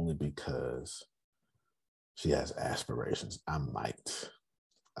 Only because she has aspirations. I might.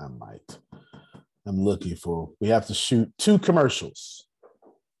 I'm looking for, we have to shoot 2 commercials.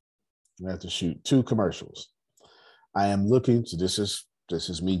 I am looking, so this is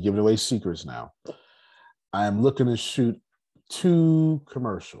me giving away secrets now. I am looking to shoot 2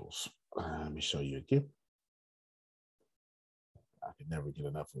 commercials. Let me show you again. I can never get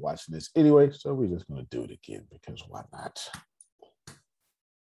enough of watching this anyway, so we're just going to do it again because why not?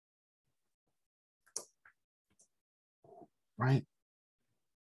 Right?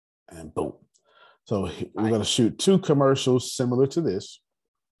 And boom. So we're going to shoot 2 commercials similar to this.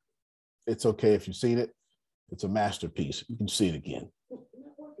 It's okay if you've seen it. It's a masterpiece. You can see it again.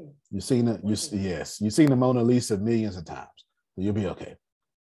 You've seen it. Yes. You've seen the Mona Lisa millions of times. You'll be okay.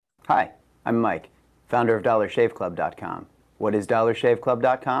 Hi, I'm Mike, founder of DollarShaveClub.com. What is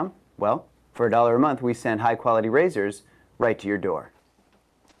DollarShaveClub.com? Well, for $1 a month, we send high-quality razors right to your door.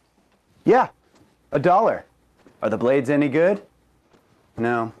 Yeah, $1. Are the blades any good?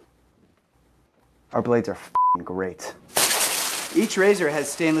 No. Our blades are f***ing great. Each razor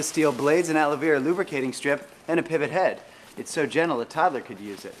has stainless steel blades, an aloe vera lubricating strip, and a pivot head. It's so gentle a toddler could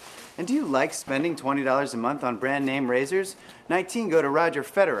use it. And do you like spending $20 a month on brand name razors? 19 go to Roger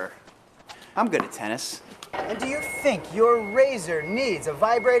Federer. I'm good at tennis. And do you think your razor needs a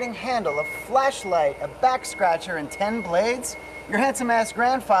vibrating handle, a flashlight, a back scratcher, and 10 blades? Your handsome-ass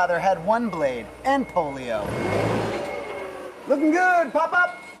grandfather had 1 blade and polio. Looking good, pop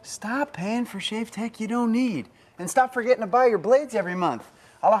up! Stop paying for shave tech you don't need. And stop forgetting to buy your blades every month.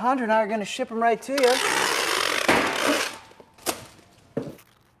 Alejandro and I are going to ship them right to you.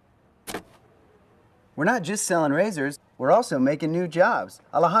 We're not just selling razors, we're also making new jobs.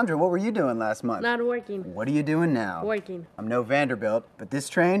 Alejandro, what were you doing last month? Not working. What are you doing now? Working. I'm no Vanderbilt, but this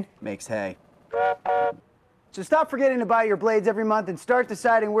train makes hay. So stop forgetting to buy your blades every month and start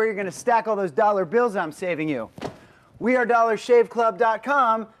deciding where you're going to stack all those dollar bills I'm saving you. We are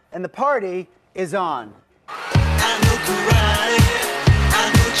DollarShaveClub.com, and the party is on. I know karate,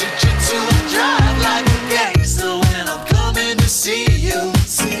 I know jiu-jitsu, I drive like a gangster when I'm coming to see you,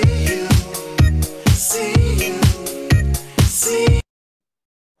 see you, see you, see you.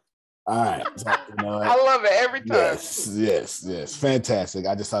 All right. So, I love it every time. Yes. Fantastic.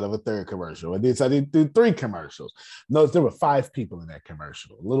 I just thought of a 3rd commercial. I did do 3 commercials. Notice there were 5 people in that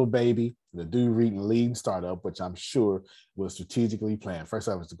commercial. Little baby, the dude reading Lean Startup, which I'm sure was strategically planned. First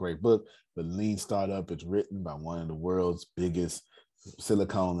off, it's a great book, but Lean Startup is written by one of the world's biggest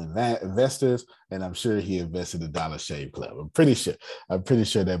silicone investors, and I'm sure he invested in Dollar Shave Club. I'm pretty sure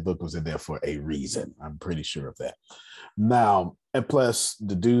that book was in there for a reason. I'm pretty sure of that. Now, and plus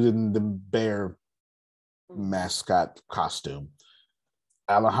the dude in the bear mascot costume,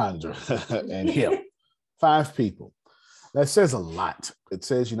 Alejandro, and him. 5 people. That says a lot. It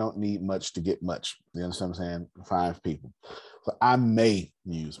says you don't need much to get much. You understand what I'm saying? 5 people. So I may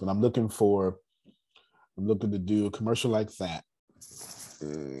use when I'm looking to do a commercial like that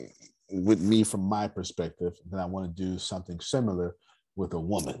with me from my perspective. Then I want to do something similar with a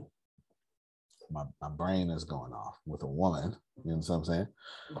woman. My brain is going off with a woman. You know what I'm saying?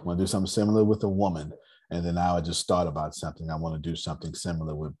 I want to do something similar with a woman. And then now I just thought about something. I want to do something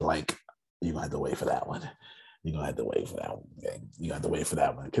similar with blank. You're going to have to wait for that one. You're going to have to wait for that one. You have to wait for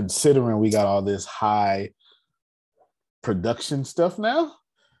that one. Considering we got all this high production stuff now,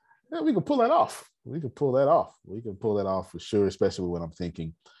 yeah, we can pull that off. We can pull that off for sure, especially when I'm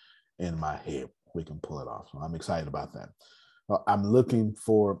thinking in my head. We can pull it off. So I'm excited about that. I'm looking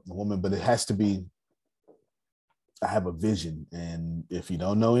for a woman, but it has to be, I have a vision. And if you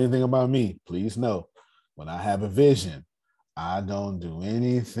don't know anything about me, please know when I have a vision, I don't do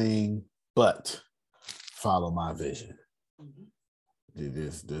anything but follow my vision.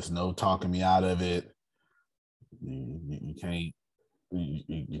 There's no talking me out of it. You can't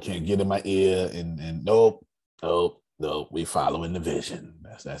get in my ear and nope, we following the vision.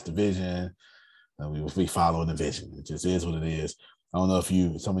 That's the vision. We following the vision. It just is what it is. I don't know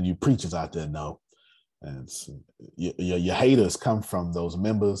if some of you preachers out there know. And your haters come from those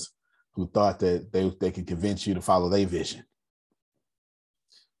members who thought that they could convince you to follow their vision.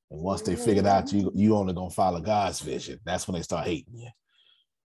 And once they figured out you only gonna follow God's vision, that's when they start hating you.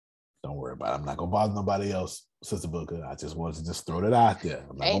 Don't worry about it. I'm not gonna bother nobody else, Sister Booker. I just wanted to just throw that out there.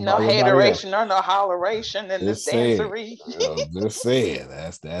 Ain't no hateration or no holleration in this dancery. Just saying.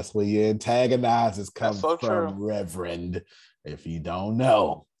 That's where your antagonizers come from, true. Reverend. If you don't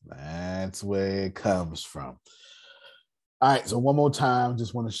know, that's where it comes from. All right, so one more time,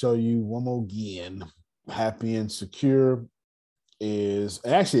 just want to show you one more again. Happy and Secure is,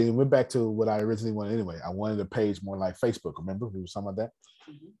 actually, it went back to what I originally wanted anyway. I wanted a page more like Facebook. Remember, we were talking about that?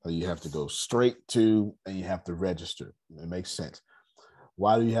 Mm-hmm. So you have to go straight to, and you have to register. It makes sense.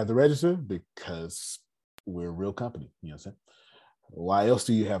 Why do you have to register? Because we're a real company. You know what I'm saying? Why else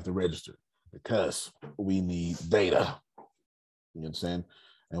do you have to register? Because we need data. You know what I'm saying?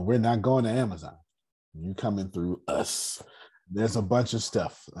 And we're not going to Amazon. You're coming through us. There's a bunch of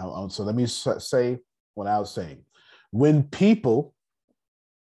stuff. So let me say what I was saying. When people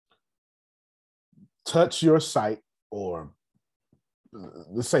touch your site, or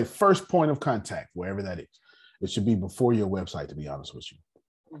let's say first point of contact, wherever that is, it should be before your website, to be honest with you.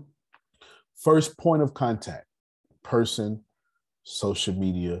 First point of contact, person, social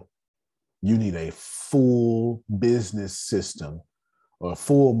media, you need a full business system or a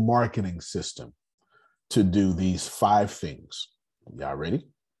full marketing system to do these 5 things. Y'all ready?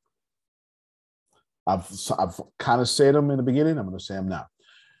 I've kind of said them in the beginning. I'm going to say them now.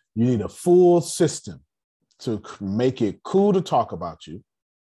 You need a full system to make it cool to talk about you.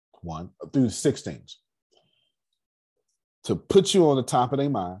 1, through 6 things. To put you on the top of their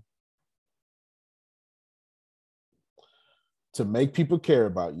mind. To make people care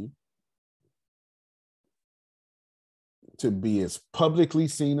about you. To be as publicly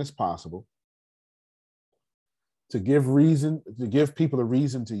seen as possible. To give people a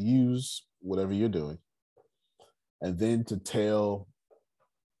reason to use whatever you're doing, and then to tell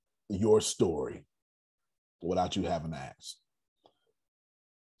your story without you having to ask.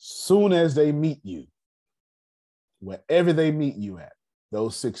 Soon as they meet you, wherever they meet you at,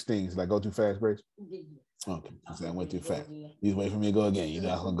 those 6 things. Did I go too fast, Grace? Okay, I went too fast. You wait for me to go again. You're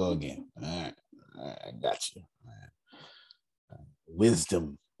not gonna go again. All right, I got you.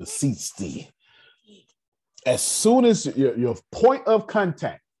 Wisdom beseeches thee. As soon as your point of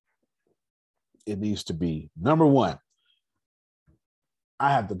contact, it needs to be, number 1,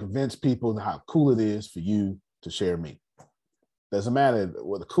 I have to convince people how cool it is for you to share me. Doesn't matter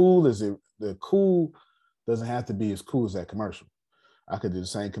what the cool is. The cool doesn't have to be as cool as that commercial. I could do the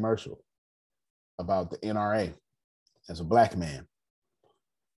same commercial about the NRA as a black man.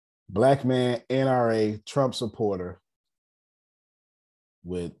 Black man, NRA, Trump supporter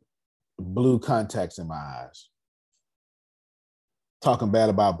with blue contacts in my eyes, talking bad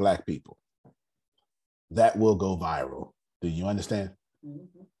about black people. That will go viral. Do you understand?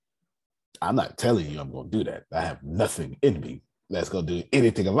 Mm-hmm. I'm not telling you I'm going to do that. I have nothing in me that's going to do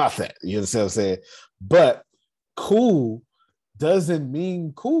anything about that. You understand what I'm saying? But cool doesn't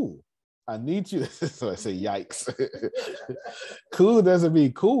mean cool. I need you. So I say, yikes. Cool doesn't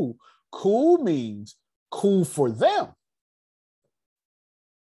mean cool. Cool means cool for them.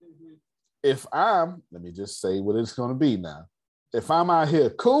 If let me just say what it's going to be now. If I'm out here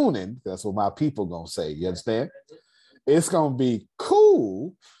cooning, that's what my people going to say. You understand? It's going to be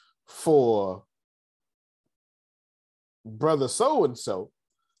cool for brother so and so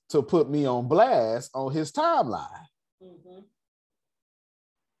to put me on blast on his timeline.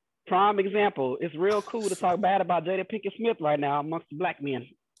 Prime example. It's real cool to talk bad about Jada Pinkett Smith right now amongst the black men.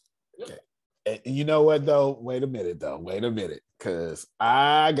 Okay. And you know what though? Wait a minute, because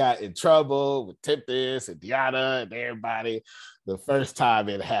I got in trouble with Tempest and Deanna and everybody the first time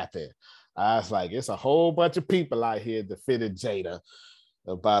it happened. I was like, it's a whole bunch of people out here defending Jada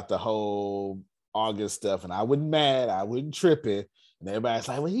about the whole August stuff, and I wasn't mad, I wasn't tripping, and everybody's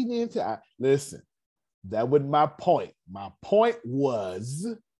like, well, he didn't. Listen, that wasn't my point. My point was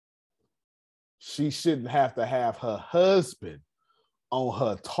she shouldn't have to have her husband on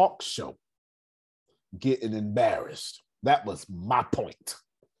her talk show getting embarrassed. That was my point.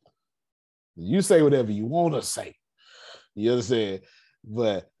 You say whatever you want to say. You understand?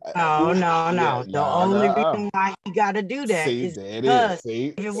 But no. The only reason why he got to do that is because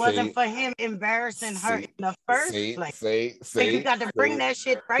if it wasn't for him embarrassing her in the first place, so you got to bring that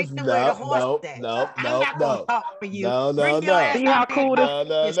shit right to where the horse is at. I'm not gonna talk for you. See how cool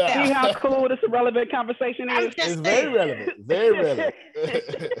this? See how cool this relevant conversation is? It's very relevant. Very relevant.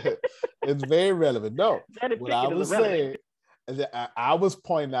 It's very relevant. No, what I was saying is that I was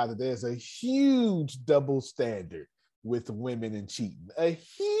pointing out that there's a huge double standard with women and cheating, a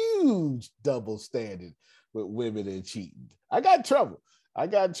huge double standard with women and cheating. I got in trouble,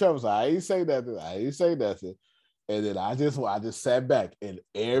 so I ain't say nothing. And then I just sat back, and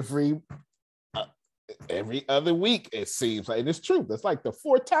every other week it seems like, and it's true, that's like the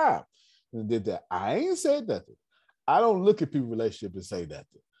fourth time and did that. I ain't said nothing. I don't look at people's relationship and say nothing.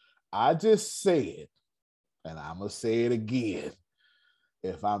 I just said, and I'm gonna say it again,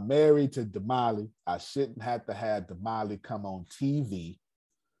 if I'm married to Damali, I shouldn't have to have Damali come on TV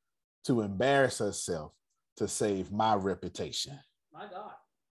to embarrass herself to save my reputation. My God.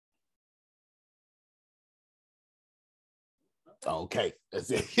 Okay.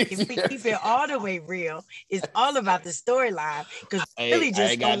 If we keep it all the way real, it's all about the storyline, because I really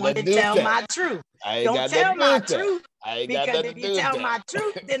just don't want to tell my truth. Don't tell my truth, because if you tell my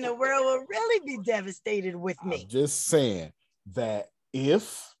truth, then the world will really be devastated with me. I'm just saying that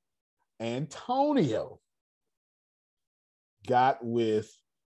if Antonio got with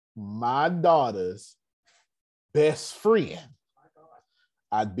my daughter's best friend,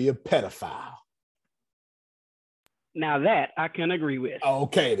 I'd be a pedophile. Now that I can agree with.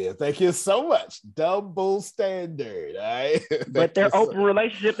 Okay, then. Thank you so much. Double standard, all right? But their open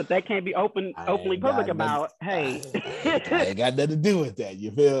relationship, that they can't be openly public about, hey. I ain't got nothing to do with that.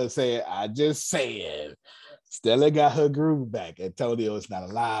 You feel what I'm saying? I just saying. Stella got her groove back. Antonio is not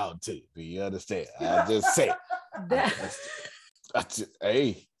allowed to. Do you understand? I just say.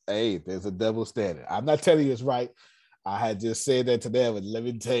 Hey, there's a double standard. I'm not telling you it's right. I had just said that to them, and let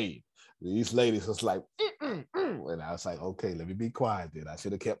me tell you, these ladies was like, and I was like, okay, let me be quiet then. I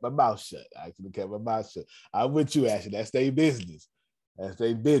should have kept my mouth shut. I'm with you, Ashley. That's their business.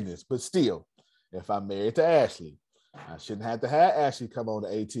 But still, if I'm married to Ashley, I shouldn't have to have Ashley come on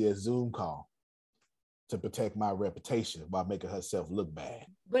the ATS Zoom call to protect my reputation while making herself look bad.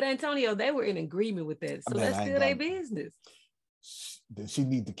 But Antonio, they were in agreement with that, so that's still their business. Then she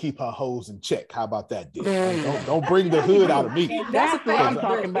need to keep her hoes in check. How about that, dude? Don't bring the hood out of me. That's what I'm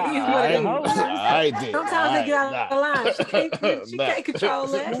talking about. Sometimes they get out of line. She can't control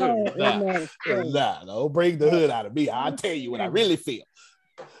that. Nah, don't bring the hood out of me. I'll tell you what I really feel.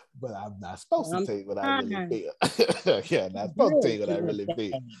 But I'm not supposed to tell you what I really feel. Yeah, not supposed to tell you what I really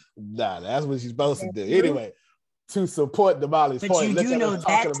feel. Nah, that's what she's supposed to do. Anyway, to support Damali's point, you know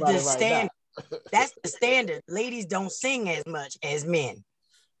that's the standard. That's the standard. Ladies don't sing as much as men.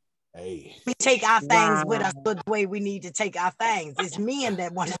 Hey, we take our things with us the way we need to take our things. It's men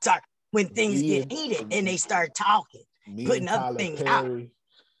that want to talk when things get heated and they start talking, putting other things out.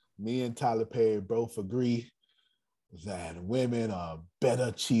 Me and Tyler Perry both agree that women are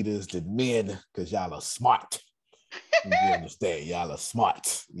better cheaters than men because y'all are smart. You understand? Y'all are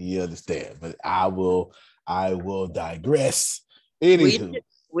smart. You understand? But I will digress. Anywho.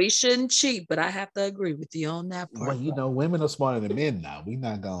 We shouldn't cheat, but I have to agree with you on that part. Well, you know, women are smarter than men now. We're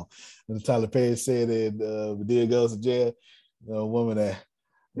not going to, Tyler Perry said in Medea Goes to Jail, a woman that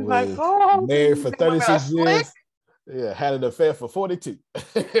was married for 36 years, had an affair for 42.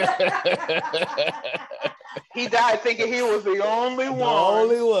 He died thinking he was the only one. The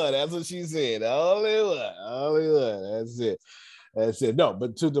only one. That's what she said. The only one. That's it. No,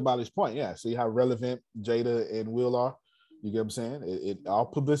 but to Damali's point, see how relevant Jada and Will are? You get what I'm saying? All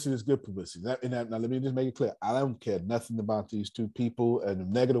publicity is good publicity. Now, let me just make it clear. I don't care nothing about these two people in a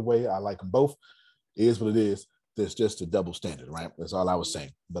negative way. I like them both. It is what it is. There's just a double standard, right? That's all I was saying.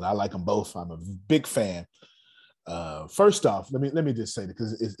 But I like them both. I'm a big fan First off, let me just say that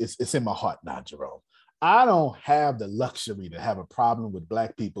because it's in my heart now, Jerome. I don't have the luxury to have a problem with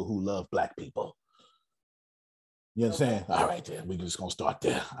Black people who love Black people. You understand? All right, then we're just gonna start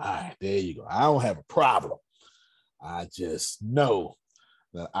there. All right, there you go. I don't have a problem. I just know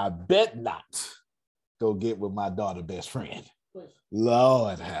that I bet not go get with my daughter's best friend.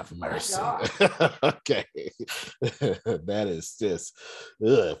 Lord have mercy. Okay. That is just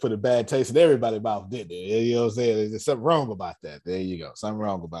put a bad taste in everybody's mouth, didn't it? You know what I'm saying? There's something wrong about that. There you go. Something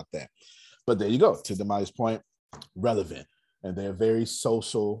wrong about that. But there you go. To Damali's point, relevant. And they're very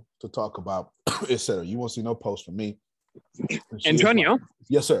social to talk about, etc. You won't see no post from me. Antonio?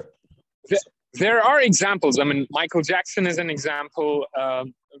 Yes, sir. There are examples. I mean, Michael Jackson is an example.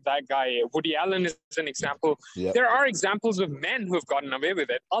 That guy, Woody Allen, is an example. Yep. There are examples of men who have gotten away with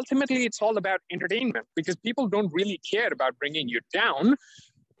it. Ultimately, it's all about entertainment because people don't really care about bringing you down.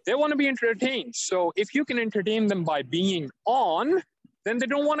 They want to be entertained. So if you can entertain them by being on, then they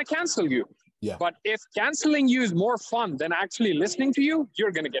don't want to cancel you. Yeah. But if canceling you is more fun than actually listening to you,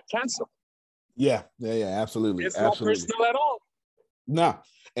 you're going to get canceled. Yeah, absolutely. It's absolutely. not personal at all. No.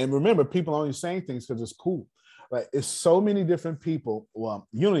 And remember, people only saying things because it's cool. Like, it's so many different people. Well,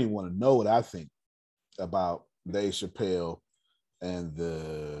 you don't even want to know what I think about Dave Chappelle and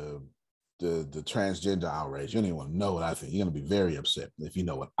the transgender outrage. You don't even want to know what I think. You're going to be very upset if you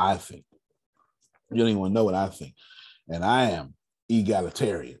know what I think. You don't even want to know what I think. And I am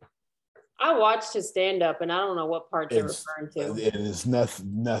egalitarian. I watched his stand-up, and I don't know what part you're referring to. It is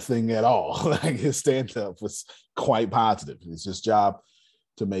nothing at all. Like, his stand-up was quite positive. It's his job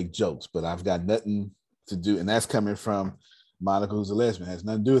to make jokes, but I've got nothing to do, and that's coming from Monica, who's a lesbian. It has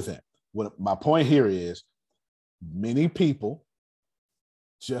nothing to do with that. What my point here is, many people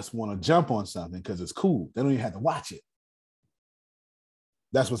just want to jump on something because it's cool. They don't even have to watch it.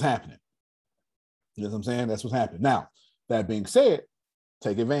 That's what's happening. You know what I'm saying? That's what's happening. Now, that being said,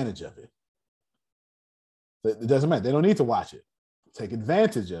 take advantage of it. It doesn't matter. They don't need to watch it. Take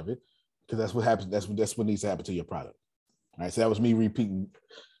advantage of it because that's what happens. That's what needs to happen to your product. All right. So that was me repeating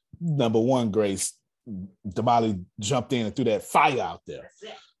number one, Grace. Damali jumped in and threw that fire out there.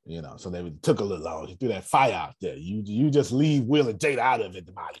 You know, so they took a little long. She threw that fire out there. You just leave Will and Jada out of it,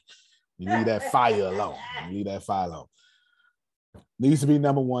 Damali. You leave that fire alone. You leave that fire alone. Needs to be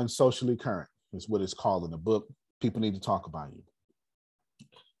number one, socially current is what it's called in the book. People need to talk about you.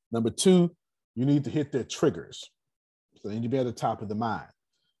 Number two, you need to hit their triggers. So they need to be at the top of the mind.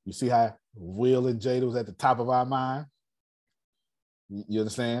 You see how Will and Jada was at the top of our mind? You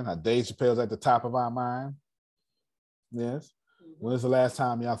understand? How Dave Chappelle's at the top of our mind? Yes. When was the last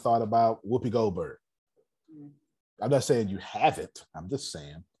time y'all thought about Whoopi Goldberg? I'm not saying you haven't. I'm just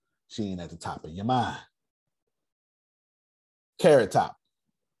saying she ain't at the top of your mind. Carrot Top.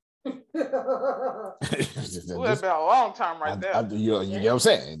 Well, it's been a long time right there. You know what I'm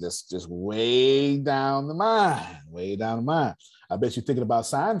saying? Just way down the mind. Way down the mind. I bet you're thinking about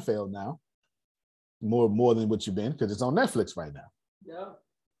Seinfeld now. More than what you've been, because it's on Netflix right now.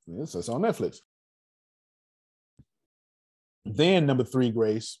 Yeah. So it's on Netflix. Then number three,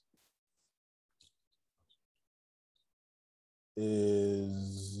 Grace,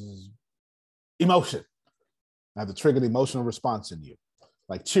 is emotion. I have to trigger the emotional response in you.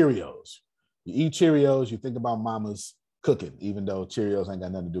 Like Cheerios. You eat Cheerios, you think about mama's cooking, even though Cheerios ain't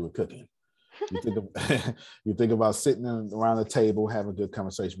got nothing to do with cooking. You think about sitting around the table, having a good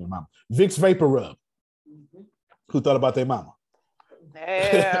conversation with mama. Vicks Vapor Rub. Who thought about their mama?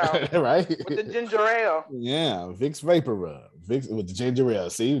 Yeah. Right? With the ginger ale. Yeah, Vicks Vapor Rub. Vicks with the ginger ale.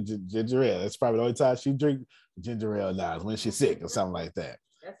 See, ginger ale. That's probably the only time she drink ginger ale now is when she's sick or something like that.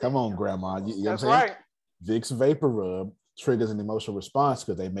 Come on, Grandma. You know what I'm saying? Right. Vicks Vapor Rub triggers an emotional response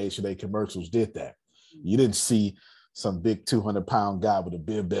because they made sure their commercials did that. You didn't see some big 200-pound guy with a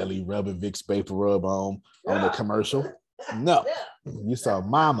beer belly rubbing Vicks Vapor Rub on the commercial. No, you saw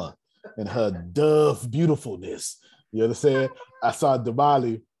Mama and her Dove beautifulness. You understand? I saw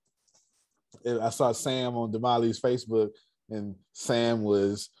Damali. I saw Sam on Damali's Facebook, and Sam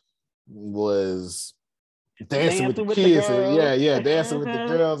was dancing with the kids. Dancing with the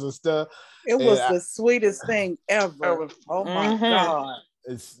girls and stuff. It was the sweetest thing ever. Oh my God.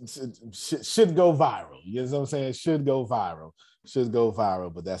 It should go viral. You know what I'm saying? It should go viral.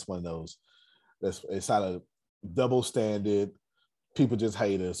 But that's one of those. It's either double standard, people just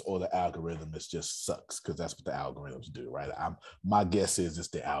hate us, or the algorithm just sucks, because that's what the algorithms do, right? My guess is it's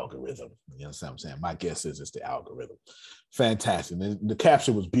the algorithm. You know what I'm saying? My guess is it's the algorithm. Fantastic. And the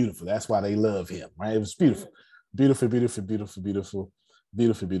caption was beautiful. That's why they love him, right? It was beautiful. Beautiful.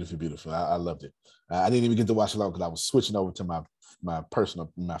 I loved it. I didn't even get to watch it long because I was switching over to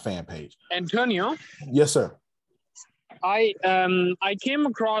my fan page. Antonio? Yes, sir. I came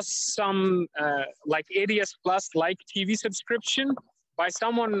across some like ADS Plus like TV subscription by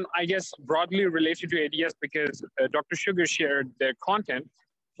someone, I guess, broadly related to ADS because Dr. Sugar shared their content.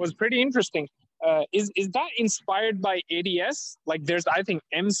 Was pretty interesting. Is that inspired by ADS? Like there's, I think,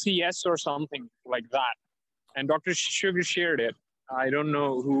 MCS or something like that. And Dr. Sugar shared it. I don't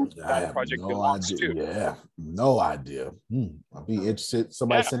know who that project belongs to. Yeah, no idea. I'll be interested.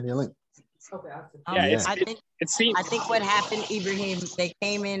 Somebody send me a link. I think what happened, Ibrahim, they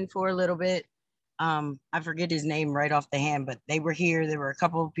came in for a little bit. I forget his name right off the hand, but they were here. There were a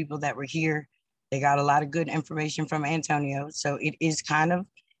couple of people that were here. They got a lot of good information from Antonio. So it is kind of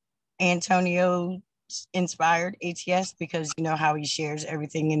Antonio inspired ATS because you know how he shares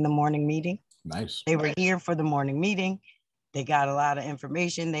everything in the morning meeting. Nice. They were here for the morning meeting. They got a lot of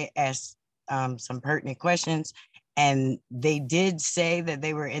information. They asked some pertinent questions. And they did say that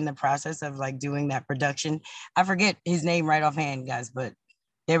they were in the process of like doing that production. I forget his name right offhand, guys, but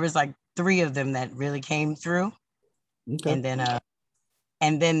there was like 3 of them that really came through. Okay.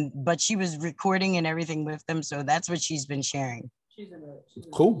 And then, but she was recording and everything with them. So that's what she's been sharing.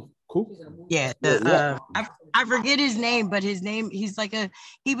 Cool. Yeah. I forget his name, but his name, he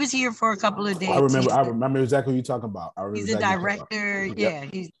was here for a couple of days. I remember exactly what you're talking about. He's a director. Yeah.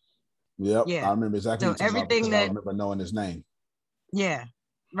 Yep. Yeah. I remember exactly. So everything that I remember knowing his name. Yeah.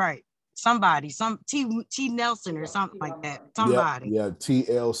 Right. Somebody, some T Nelson or something like that. Somebody. Yeah.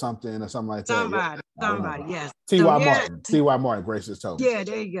 TL something or something like that. Somebody. Yes. T.Y. Martin. T.Y. Martin. Gracious told me. Yeah.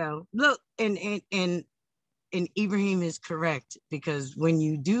 There you go. Look, and Ibrahim is correct because when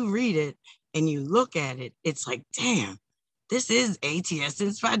you do read it and you look at it, it's like, damn, this is ATS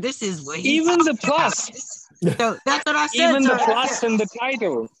inspired. This is what he even the plus. So that's what I said. Even the plus in the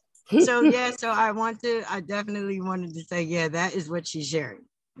title. So I definitely wanted to say, yeah, that is what she's sharing.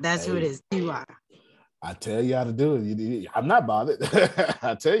 That's who it is. TY. I tell you how to do it. I'm not bothered.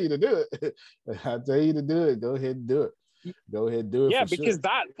 I tell you to do it. I tell you to do it. Go ahead and do it. Go ahead and do it. Yeah, because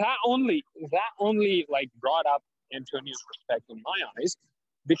that only like brought up Antonio's respect in my eyes.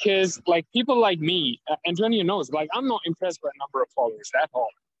 Because like people like me, Antonio knows, like I'm not impressed by the number of followers at all.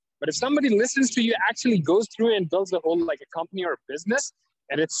 But if somebody listens to you, actually goes through and builds a whole like a company or a business,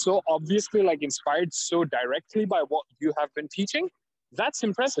 and it's so obviously like inspired so directly by what you have been teaching, that's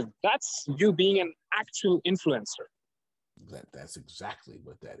impressive. That's you being an actual influencer. That's exactly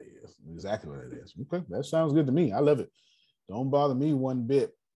what that is. Exactly what it is. Okay, that sounds good to me. I love it. Don't bother me one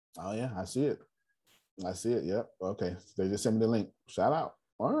bit. Oh yeah, I see it. Yep. Okay. They just sent me the link. Shout out.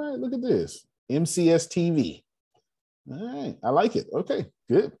 All right, look at this. MCS TV. All right. I like it. Okay,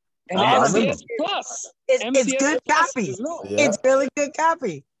 good. And MCS Plus. It's good copy. Yeah. It's really good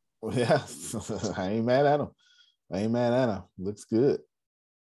copy. Yeah. I ain't mad at him. Looks good.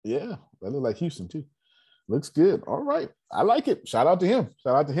 Yeah. That looks like Houston too. Looks good. All right. I like it. Shout out to him.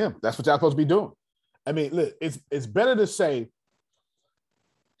 That's what y'all supposed to be doing. I mean, look, it's better to say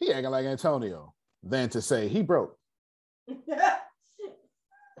he acting like Antonio than to say he broke. And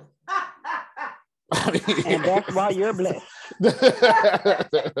that's why you're blessed. That's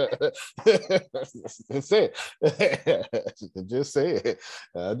it. Just say it.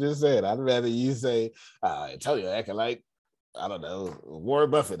 I'd rather you say Antonio acting like, I don't know,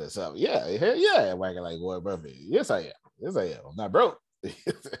 Warren Buffett or something. Yeah, I'm acting like Warren Buffett. Yes, I am. I'm not broke. I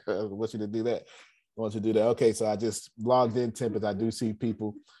want you to do that. Okay, so I just logged in, Tempest. I do see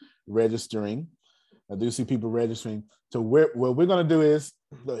people registering. So what we're going to do is,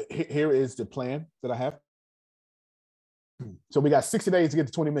 here is the plan that I have. So we got 60 days to get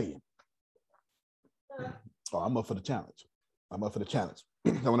to 20 million. Oh, I'm up for the challenge. I want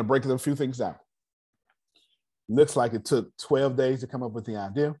to break a few things down. Looks like it took 12 days to come up with the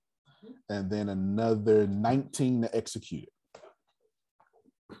idea and then another 19 to execute it.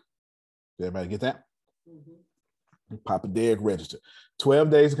 Did everybody get that? Mm-hmm. Papa Derek register. 12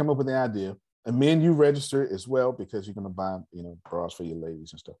 days to come up with the idea. And men, you register as well because you're gonna buy, bras for your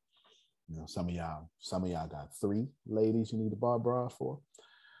ladies and stuff. Some of y'all got 3 ladies you need to buy bras for.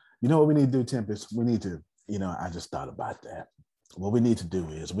 You know what we need to do, Tempest? We need to, I just thought about that. What we need to do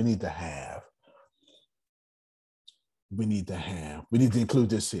is we need to include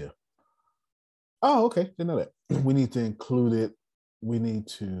this here. Oh, okay. Didn't know that. We need to include it. We need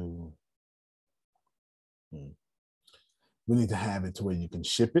to have it to where you can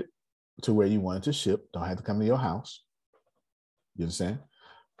ship it to where you want it to ship. Don't have to come to your house. You understand?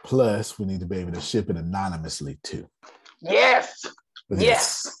 Plus, we need to be able to ship it anonymously too. Yes. I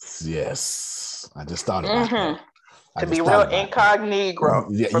just thought about that. To be real incognito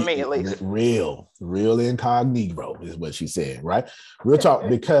for me, at least. Real incognito is what she said, right? Real talk,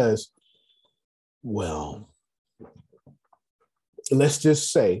 because, well, let's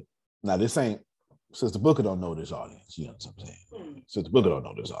just say, now this ain't, Sister Booker don't know this audience, you know what I'm saying? Sister Booker don't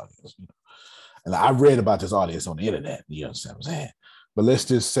know this audience. You know? And I read about this audience on the internet, you know what I'm saying? But let's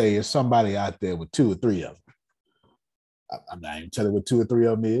just say it's somebody out there with 2 or 3 of them. I'm not even telling what 2 or 3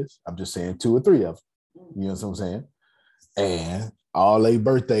 of them is. I'm just saying 2 or 3 of them. You know what I'm saying? And all their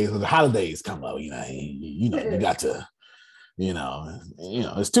birthdays or the holidays come up, you got to,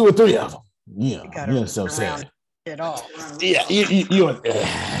 it's 2 or 3 of them. You know what I'm saying? At all. Yeah,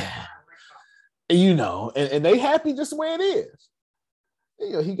 and they happy just the way it is.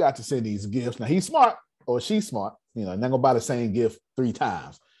 He got to send these gifts. Now he's smart or she's smart. Not gonna buy the same gift 3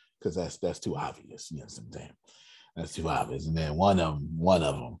 times because that's too obvious. You know what I'm saying? That's too obvious. And then one of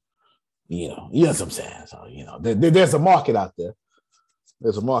them, you know what I'm saying? So there's a market out there.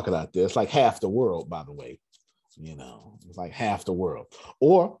 There's a market out there. It's like half the world, by the way. It's like half the world.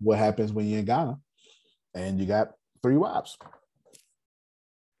 Or what happens when you're in Ghana and you got 3 wives?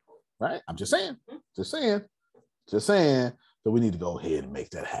 Right? I'm just saying. So we need to go ahead and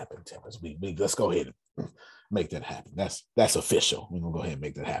make that happen, Timbers. Let's go ahead and make that happen. That's official. We're gonna go ahead and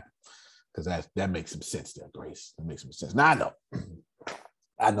make that happen because that makes some sense there, Grace. That makes some sense. Now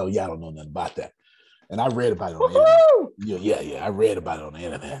I know y'all don't know nothing about that, and I read about it on the internet. Yeah. I read about it on the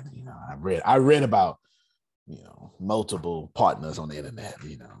internet. I read about multiple partners on the internet.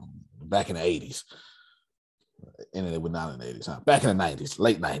 Back in the 80s. Internet was not in the 80s, huh? Back in the 90s,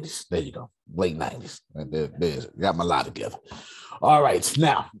 late 90s. There you go. Late 90s. There's got my lot together. All right,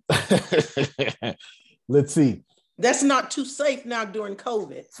 now let's see. That's not too safe now during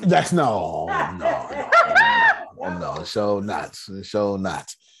COVID. That's no. Show not.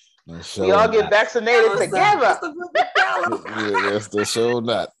 We all get vaccinated together. That's the show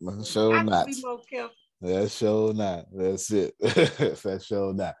not. Show not. That's show not. That's it. That's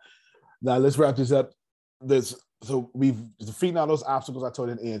show not. Now let's wrap this up. So we've defeated all those obstacles I told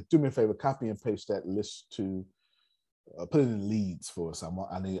you in the end. Do me a favor, copy and paste that list to put it in leads for us.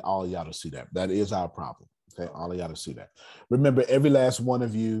 I need all y'all to see that. That is our problem. Okay, all of y'all to see that. Remember, every last one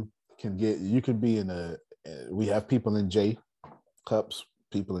of you can be in we have people in J cups,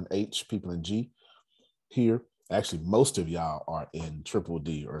 people in H, people in G here. Actually, most of y'all are in triple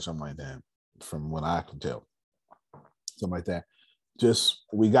D or something like that, from what I can tell. Something like that.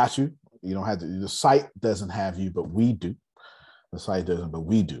 We got you. You don't have to, the site doesn't have you, but we do. The site doesn't, but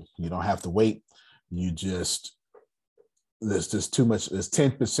we do. You don't have to wait. There's just too much, there's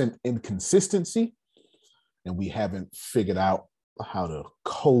 10% inconsistency, and we haven't figured out how to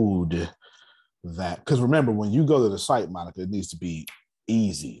code that. Because remember, when you go to the site, Monica, it needs to be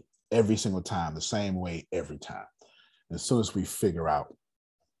easy every single time, the same way every time. As soon as we figure out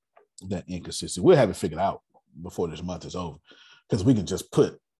that inconsistency, we'll have it figured out before this month is over, because we can just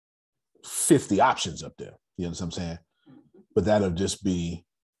put 50 options up there. You know what I'm saying? But that'll just be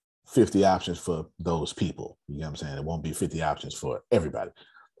 50 options for those people. You know what I'm saying? It won't be 50 options for everybody,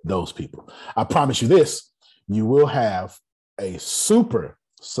 those people. I promise you this, you will have a super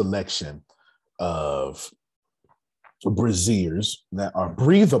selection of brassieres that are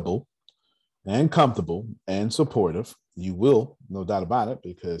breathable and comfortable and supportive. You will, no doubt about it,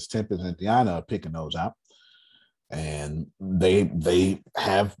 because Tempest and Deanna are picking those out. And they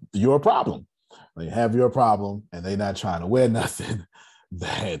have your problem. They have your problem, and they're not trying to wear nothing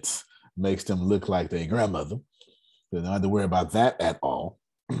that makes them look like their grandmother. They don't have to worry about that at all.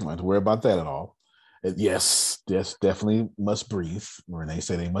 Don't have to worry about that at all. Yes, definitely must breathe. When they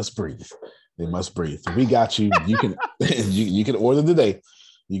say they must breathe, they must breathe. We got you. You can you can order today.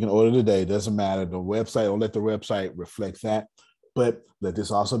 You can order today. Doesn't matter. The website, don't let the website reflect that. But let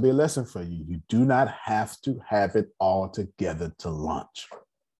this also be a lesson for you. You do not have to have it all together to launch.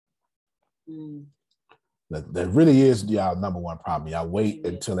 That really is y'all number one problem. Y'all wait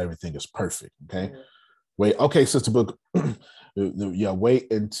until everything is perfect. Okay. Wait. Okay, Sister Book. Yeah, wait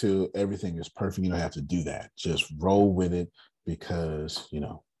until everything is perfect. You don't have to do that. Just roll with it, because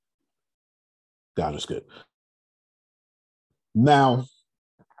God is good. Now,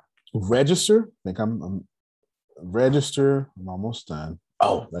 register. I think I'm register. I'm almost done.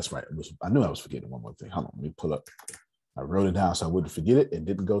 Oh, that's right. I knew I was forgetting one more thing. Hold on, let me pull up. I wrote it down so I wouldn't forget it. It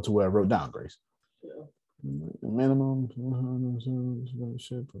didn't go to where I wrote down, Grace. Yeah. Minimum. Boom,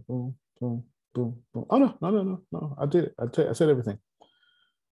 boom, boom, boom. Oh no. I did it. I said everything.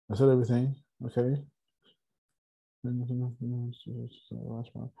 Okay.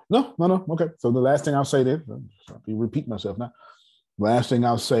 No. Okay. So the last thing I'll say then, I'll repeat myself now. Last thing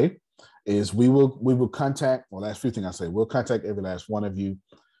I'll say is we will contact, well, last few things I say, we'll contact every last one of you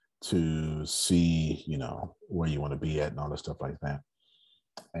to see, where you want to be at and all that stuff like that.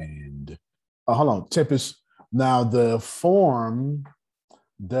 And hold on, Tempest, Now the form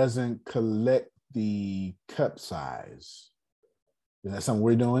doesn't collect the cup size. Is that something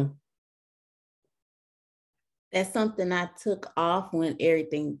we're doing? That's something I took off when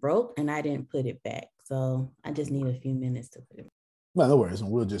everything broke and I didn't put it back. So I just need a few minutes to put it back. Well, no worries. And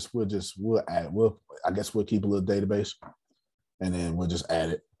we'll add, I guess we'll keep a little database and then we'll just add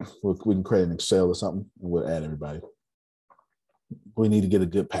it. We can create an Excel or something and we'll add everybody. We need to get a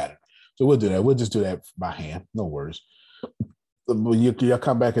good pattern. So we'll do that. We'll just do that by hand. No worries. You'll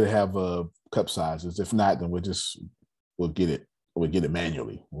come back and have cup sizes. If not, then we'll get it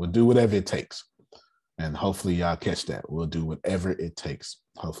manually. We'll do whatever it takes. And hopefully y'all catch that. We'll do whatever it takes.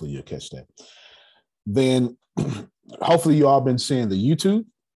 Hopefully you'll catch that. Then hopefully you all been seeing the YouTube,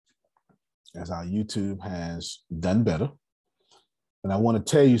 as our YouTube has done better. And I want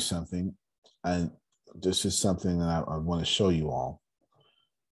to tell you something, and this is something that I want to show you all.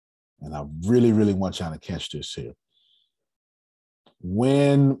 And I really, really want y'all to catch this here.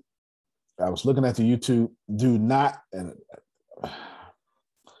 When I was looking at the YouTube, do not, and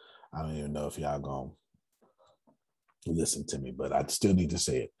I don't even know if y'all going to listen to me, but I still need to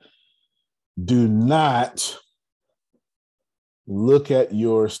say it. Do not look at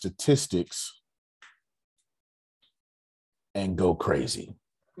your statistics and go crazy.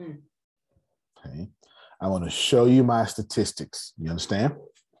 Okay. I want to show you my statistics. You understand?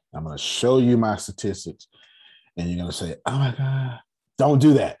 I'm going to show you my statistics. And you're going to say, oh my God, don't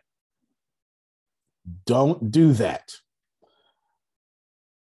do that. Don't do that.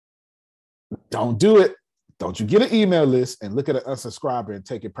 Don't do it. Don't you get an email list and look at an unsubscriber and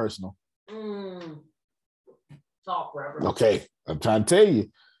take it personal. Talk, Reverend. Okay, I'm trying to tell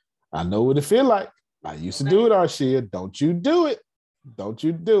you. I know what it feel like. I used to do it, Arshia. Don't you do it. Don't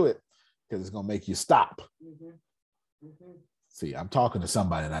you do it. Because it's going to make you stop. See, I'm talking to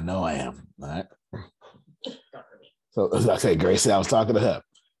somebody and I know I am. All right. So as I say, Grace said I was talking to her.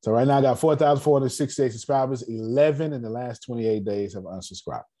 So right now I got 4,468 subscribers. 11 in the last 28 days have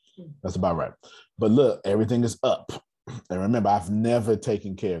unsubscribed. That's about right. But look, everything is up. And remember, I've never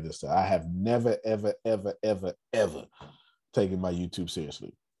taken care of this stuff. I have never, ever, ever, ever, ever taken my YouTube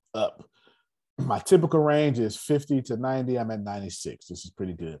seriously. Up. My typical range is 50 to 90. I'm at 96. This is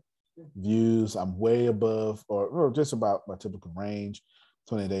pretty good. Views, I'm way above or just about my typical range.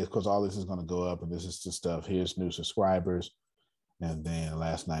 20 days, because all this is going to go up, and this is the stuff. Here's new subscribers. And then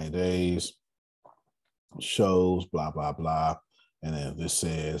last 90 days, shows, blah, blah, blah. And then this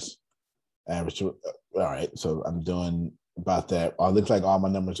says average. All right, so I'm doing about that. It looks like all my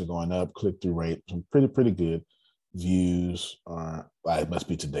numbers are going up. Click-through rate, pretty good. Views are, it must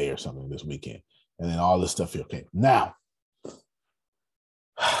be today or something, this weekend. And then all this stuff here. Okay, now,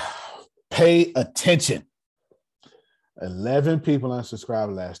 pay attention. 11 people unsubscribed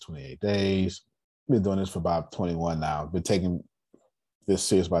the last 28 days. Been doing this for about 21 now. Been taking this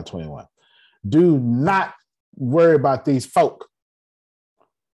serious about 21. Do not worry about these folk.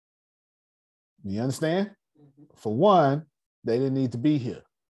 You understand? For one, they didn't need to be here.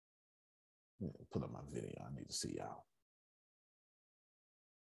 Put up my video. I need to see y'all.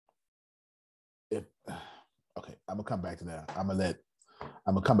 Okay, I'm gonna come back to that. I'm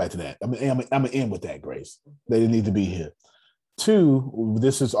gonna come back to that. I'm gonna end with that, Grace. They didn't need to be here. 2,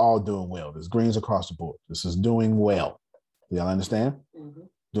 this is all doing well. There's greens across the board. This is doing well. Y'all understand?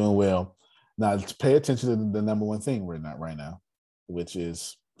 Doing well. Now, pay attention to the number one thing we're not right now, which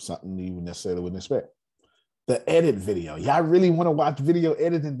is something you necessarily wouldn't expect. The edit video. Y'all really want to watch video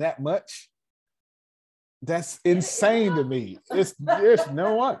editing that much? That's insane to me. There's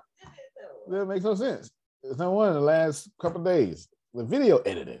no one. That makes no sense. There's no one in the last couple of days. The video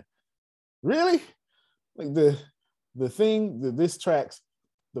editing. Really? Like the thing that this tracks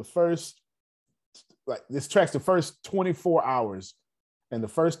the first 24 hours, and the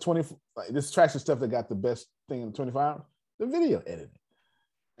first 20, this tracks the stuff that got the best thing in 24 hours, the video editing.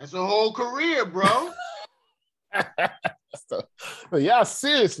 That's a whole career, bro. But y'all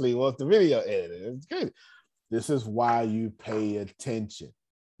seriously want the video editing. It's good. This is why you pay attention,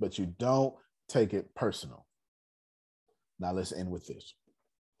 but you don't take it personal. Now let's end with this.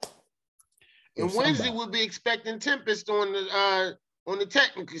 And Wednesday we'll be expecting Tempest on the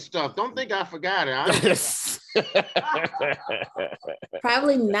technical stuff. Don't think I forgot it.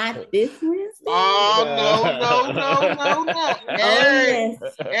 Probably not this Wednesday. Oh, no.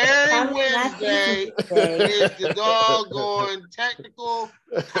 Every Wednesday is the doggone technical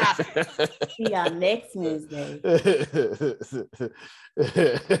topic. See y'all next Wednesday.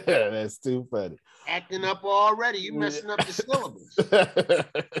 That's too funny. Acting up already. You messing up the syllabus.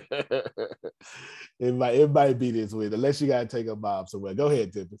 It might be this way, unless you got to take a mob somewhere. Go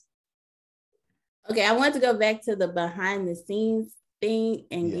ahead, Tempest. Okay, I want to go back to the behind the scenes thing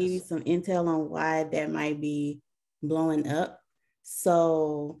and give you some intel on why that might be blowing up.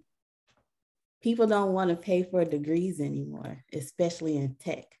 So people don't want to pay for degrees anymore, especially in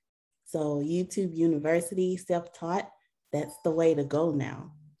tech. So YouTube University, self-taught, that's the way to go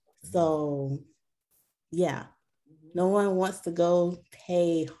now. So yeah, no one wants to go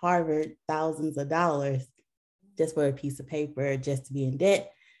pay Harvard thousands of dollars just for a piece of paper, just to be in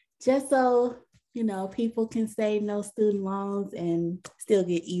debt, just so, you know, people can say no student loans and still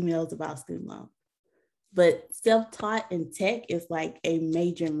get emails about student loans. But self-taught in tech is like a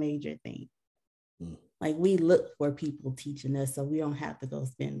major thing. Like we look for people teaching us so we don't have to go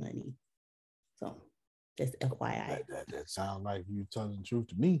spend money. So just FYI. That sounds like you telling the truth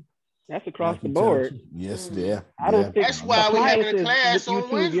to me. That's across the board. Yes, yeah. I don't think that's why we having a class on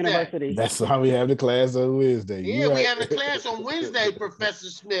Wednesday. University. That's why we have the class on Wednesday. Yeah, we having a class on Wednesday, Professor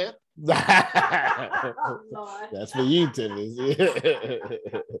Smith. That's for you, Timmons.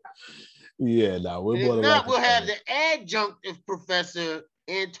 Yeah, no, we're going to. We'll have the adjunct of Professor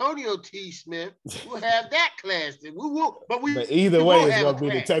Antonio T. Smith. We'll have that class. But either way, it's going to be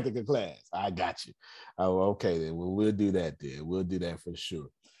the technical class. I got you. Oh, okay, then we'll do that. Then we'll do that for sure.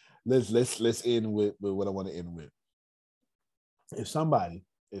 Let's end with what I want to end with. If somebody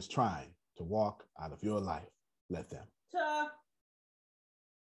is trying to walk out of your life, let them.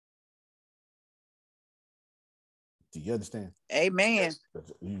 Do you understand? Amen.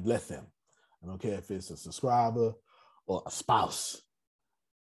 You let them. I don't care if it's a subscriber or a spouse.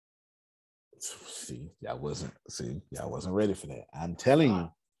 Y'all wasn't ready for that. I'm telling you,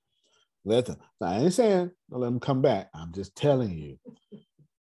 let them. Now, I ain't saying don't let them come back. I'm just telling you,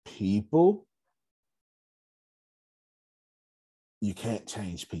 people, you can't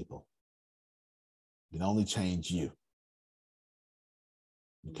change people. You can only change you.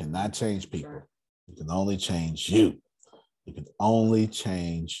 You cannot change people. You can only change you. You can only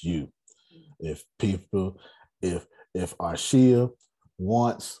change you. If Arshia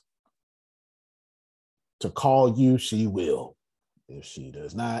wants to call you, she will. If she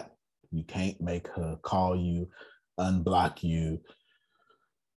does not, you can't make her call you, unblock you,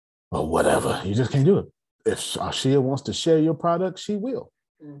 or whatever. You just can't do it. If Arshia wants to share your product, she will.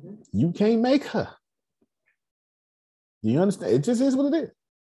 Mm-hmm. You can't make her. Do you understand? It just is what it is.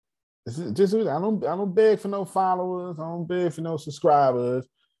 It's just I don't beg for no followers. I don't beg for no subscribers.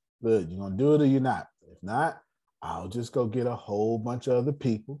 But you're gonna do it or you're not. If not, I'll just go get a whole bunch of other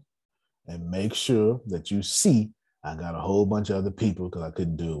people and make sure that you see I got a whole bunch of other people because I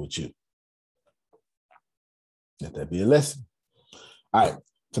couldn't do it with you. Let that be a lesson. All right.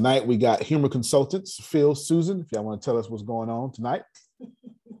 Tonight we got Humor Consultants, Phil, Susan. If y'all want to tell us what's going on tonight.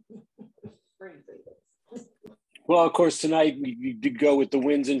 Well, of course, tonight we did go with the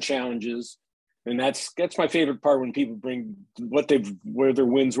wins and challenges, and that's my favorite part when people bring where their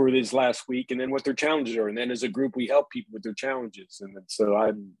wins were this last week, and then what their challenges are, and then as a group we help people with their challenges, and so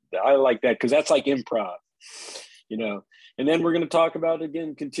I like that because that's like improv, you know. And then we're going to talk about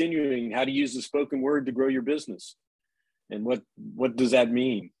again continuing how to use the spoken word to grow your business, and what does that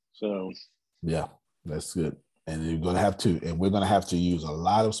mean? So yeah, that's good, and we're going to have to use a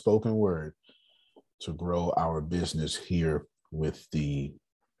lot of spoken word to grow our business here with the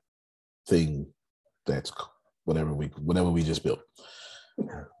thing that's whatever we just built,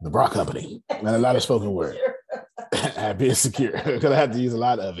 the bra company, and a lot of spoken word. Happy and secure. Gonna have to use a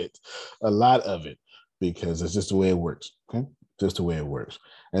lot of it, because it's just the way it works. Okay, just the way it works.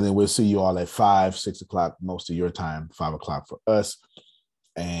 And then we'll see you all at 5, 6 o'clock, most of your time, 5 o'clock for us.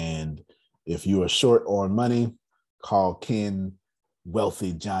 And if you are short on money, call Ken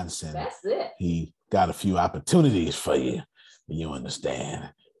Wealthy Johnson. That's it. He got a few opportunities for you. You understand,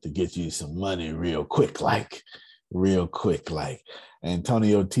 to get you some money real quick, like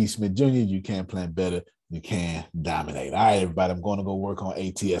Antonio T. Smith Jr. You can plan better. You can dominate. All right, everybody. I'm going to go work on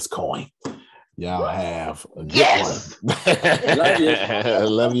ATS Coin. Y'all have a good one. Love you.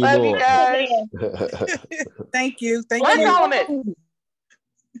 Love you, Love more. you guys. Thank you. Thank you. On it.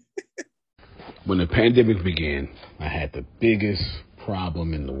 When the pandemic began, I had the biggest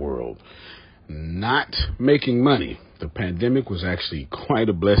problem in the world. Not making money. The pandemic was actually quite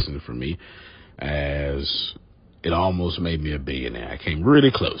a blessing for me, as it almost made me a billionaire. I came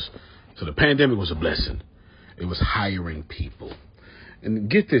really close. So the pandemic was a blessing. It was hiring people. And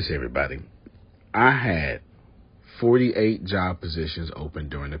get this, everybody. I had 48 job positions open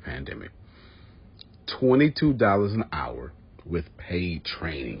during the pandemic. $22 an hour with paid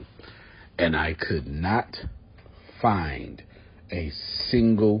training. And I could not find a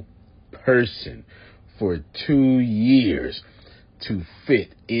single person for 2 years to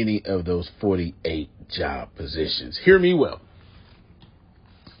fit any of those 48 job positions. Hear me well.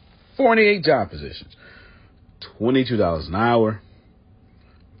 48 job positions, $22 an hour,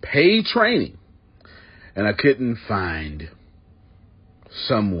 paid training, and I couldn't find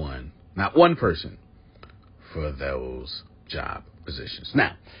someone, not one person, for those job positions.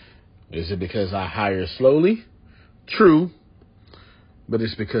 Now, is it because I hire slowly? True, but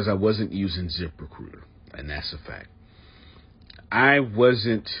it's because I wasn't using ZipRecruiter, and that's a fact. I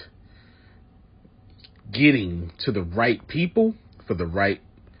wasn't getting to the right people for the right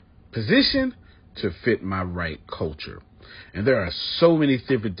position to fit my right culture. And there are so many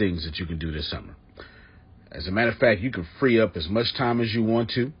different things that you can do this summer. As a matter of fact, you can free up as much time as you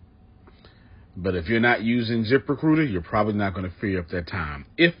want to. But if you're not using ZipRecruiter, you're probably not going to free up that time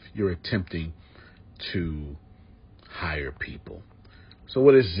if you're attempting to hire people. So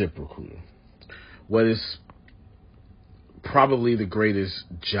what is ZipRecruiter? What is probably the greatest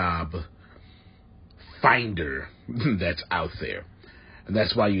job finder that's out there. And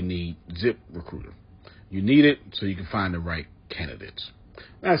that's why you need ZipRecruiter. You need it so you can find the right candidates.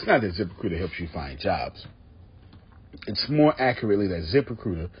 Now, it's not that ZipRecruiter helps you find jobs. It's more accurately that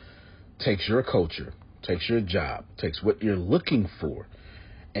ZipRecruiter takes your culture, takes your job, takes what you're looking for,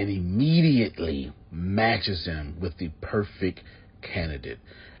 and immediately matches them with the perfect candidate.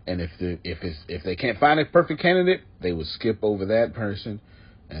 And if they can't find a perfect candidate, they will skip over that person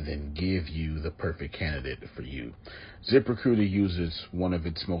and then give you the perfect candidate for you. ZipRecruiter uses one of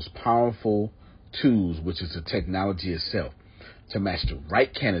its most powerful tools, which is the technology itself, to match the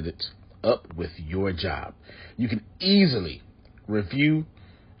right candidates up with your job. You can easily review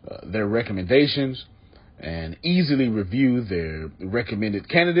their recommendations and easily review their recommended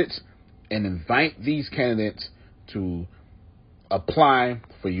candidates and invite these candidates to apply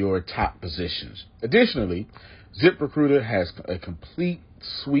for your top positions. Additionally, ZipRecruiter has a complete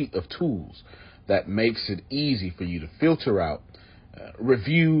suite of tools that makes it easy for you to filter out,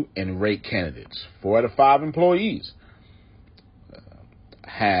 review, and rate candidates. 4 out of 5 employees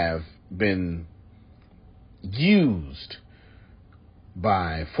have been used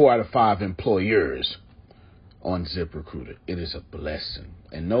by 4 out of 5 employers on ZipRecruiter. It is a blessing.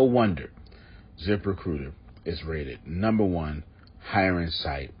 And no wonder ZipRecruiter is rated #1 hiring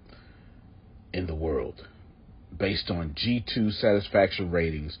site in the world based on G2 satisfaction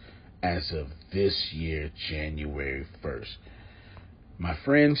ratings as of this year, January 1st. My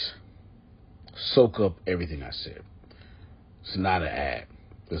friends, soak up everything I said. It's not an ad.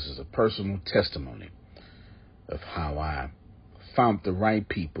 This is a personal testimony of how I found the right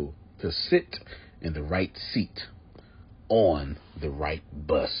people to sit in the right seat on the right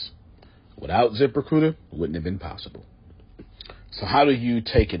bus. Without ZipRecruiter, it wouldn't have been possible. So how do you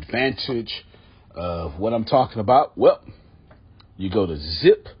take advantage of what I'm talking about? Well, you go to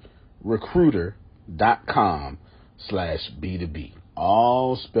ZipRecruiter.com/B2B.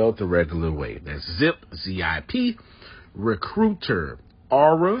 All spelled the regular way. That's Zip, Z-I-P, Recruiter,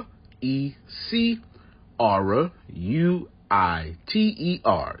 Aura, E-C, Aura, U-I-T-E-R,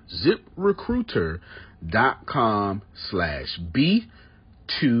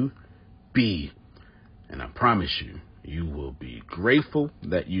 ZipRecruiter.com/B2B. And I promise you, you will be grateful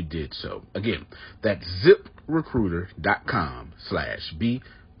that you did so. Again, that's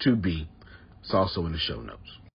ZipRecruiter.com/B2B. It's also in the show notes.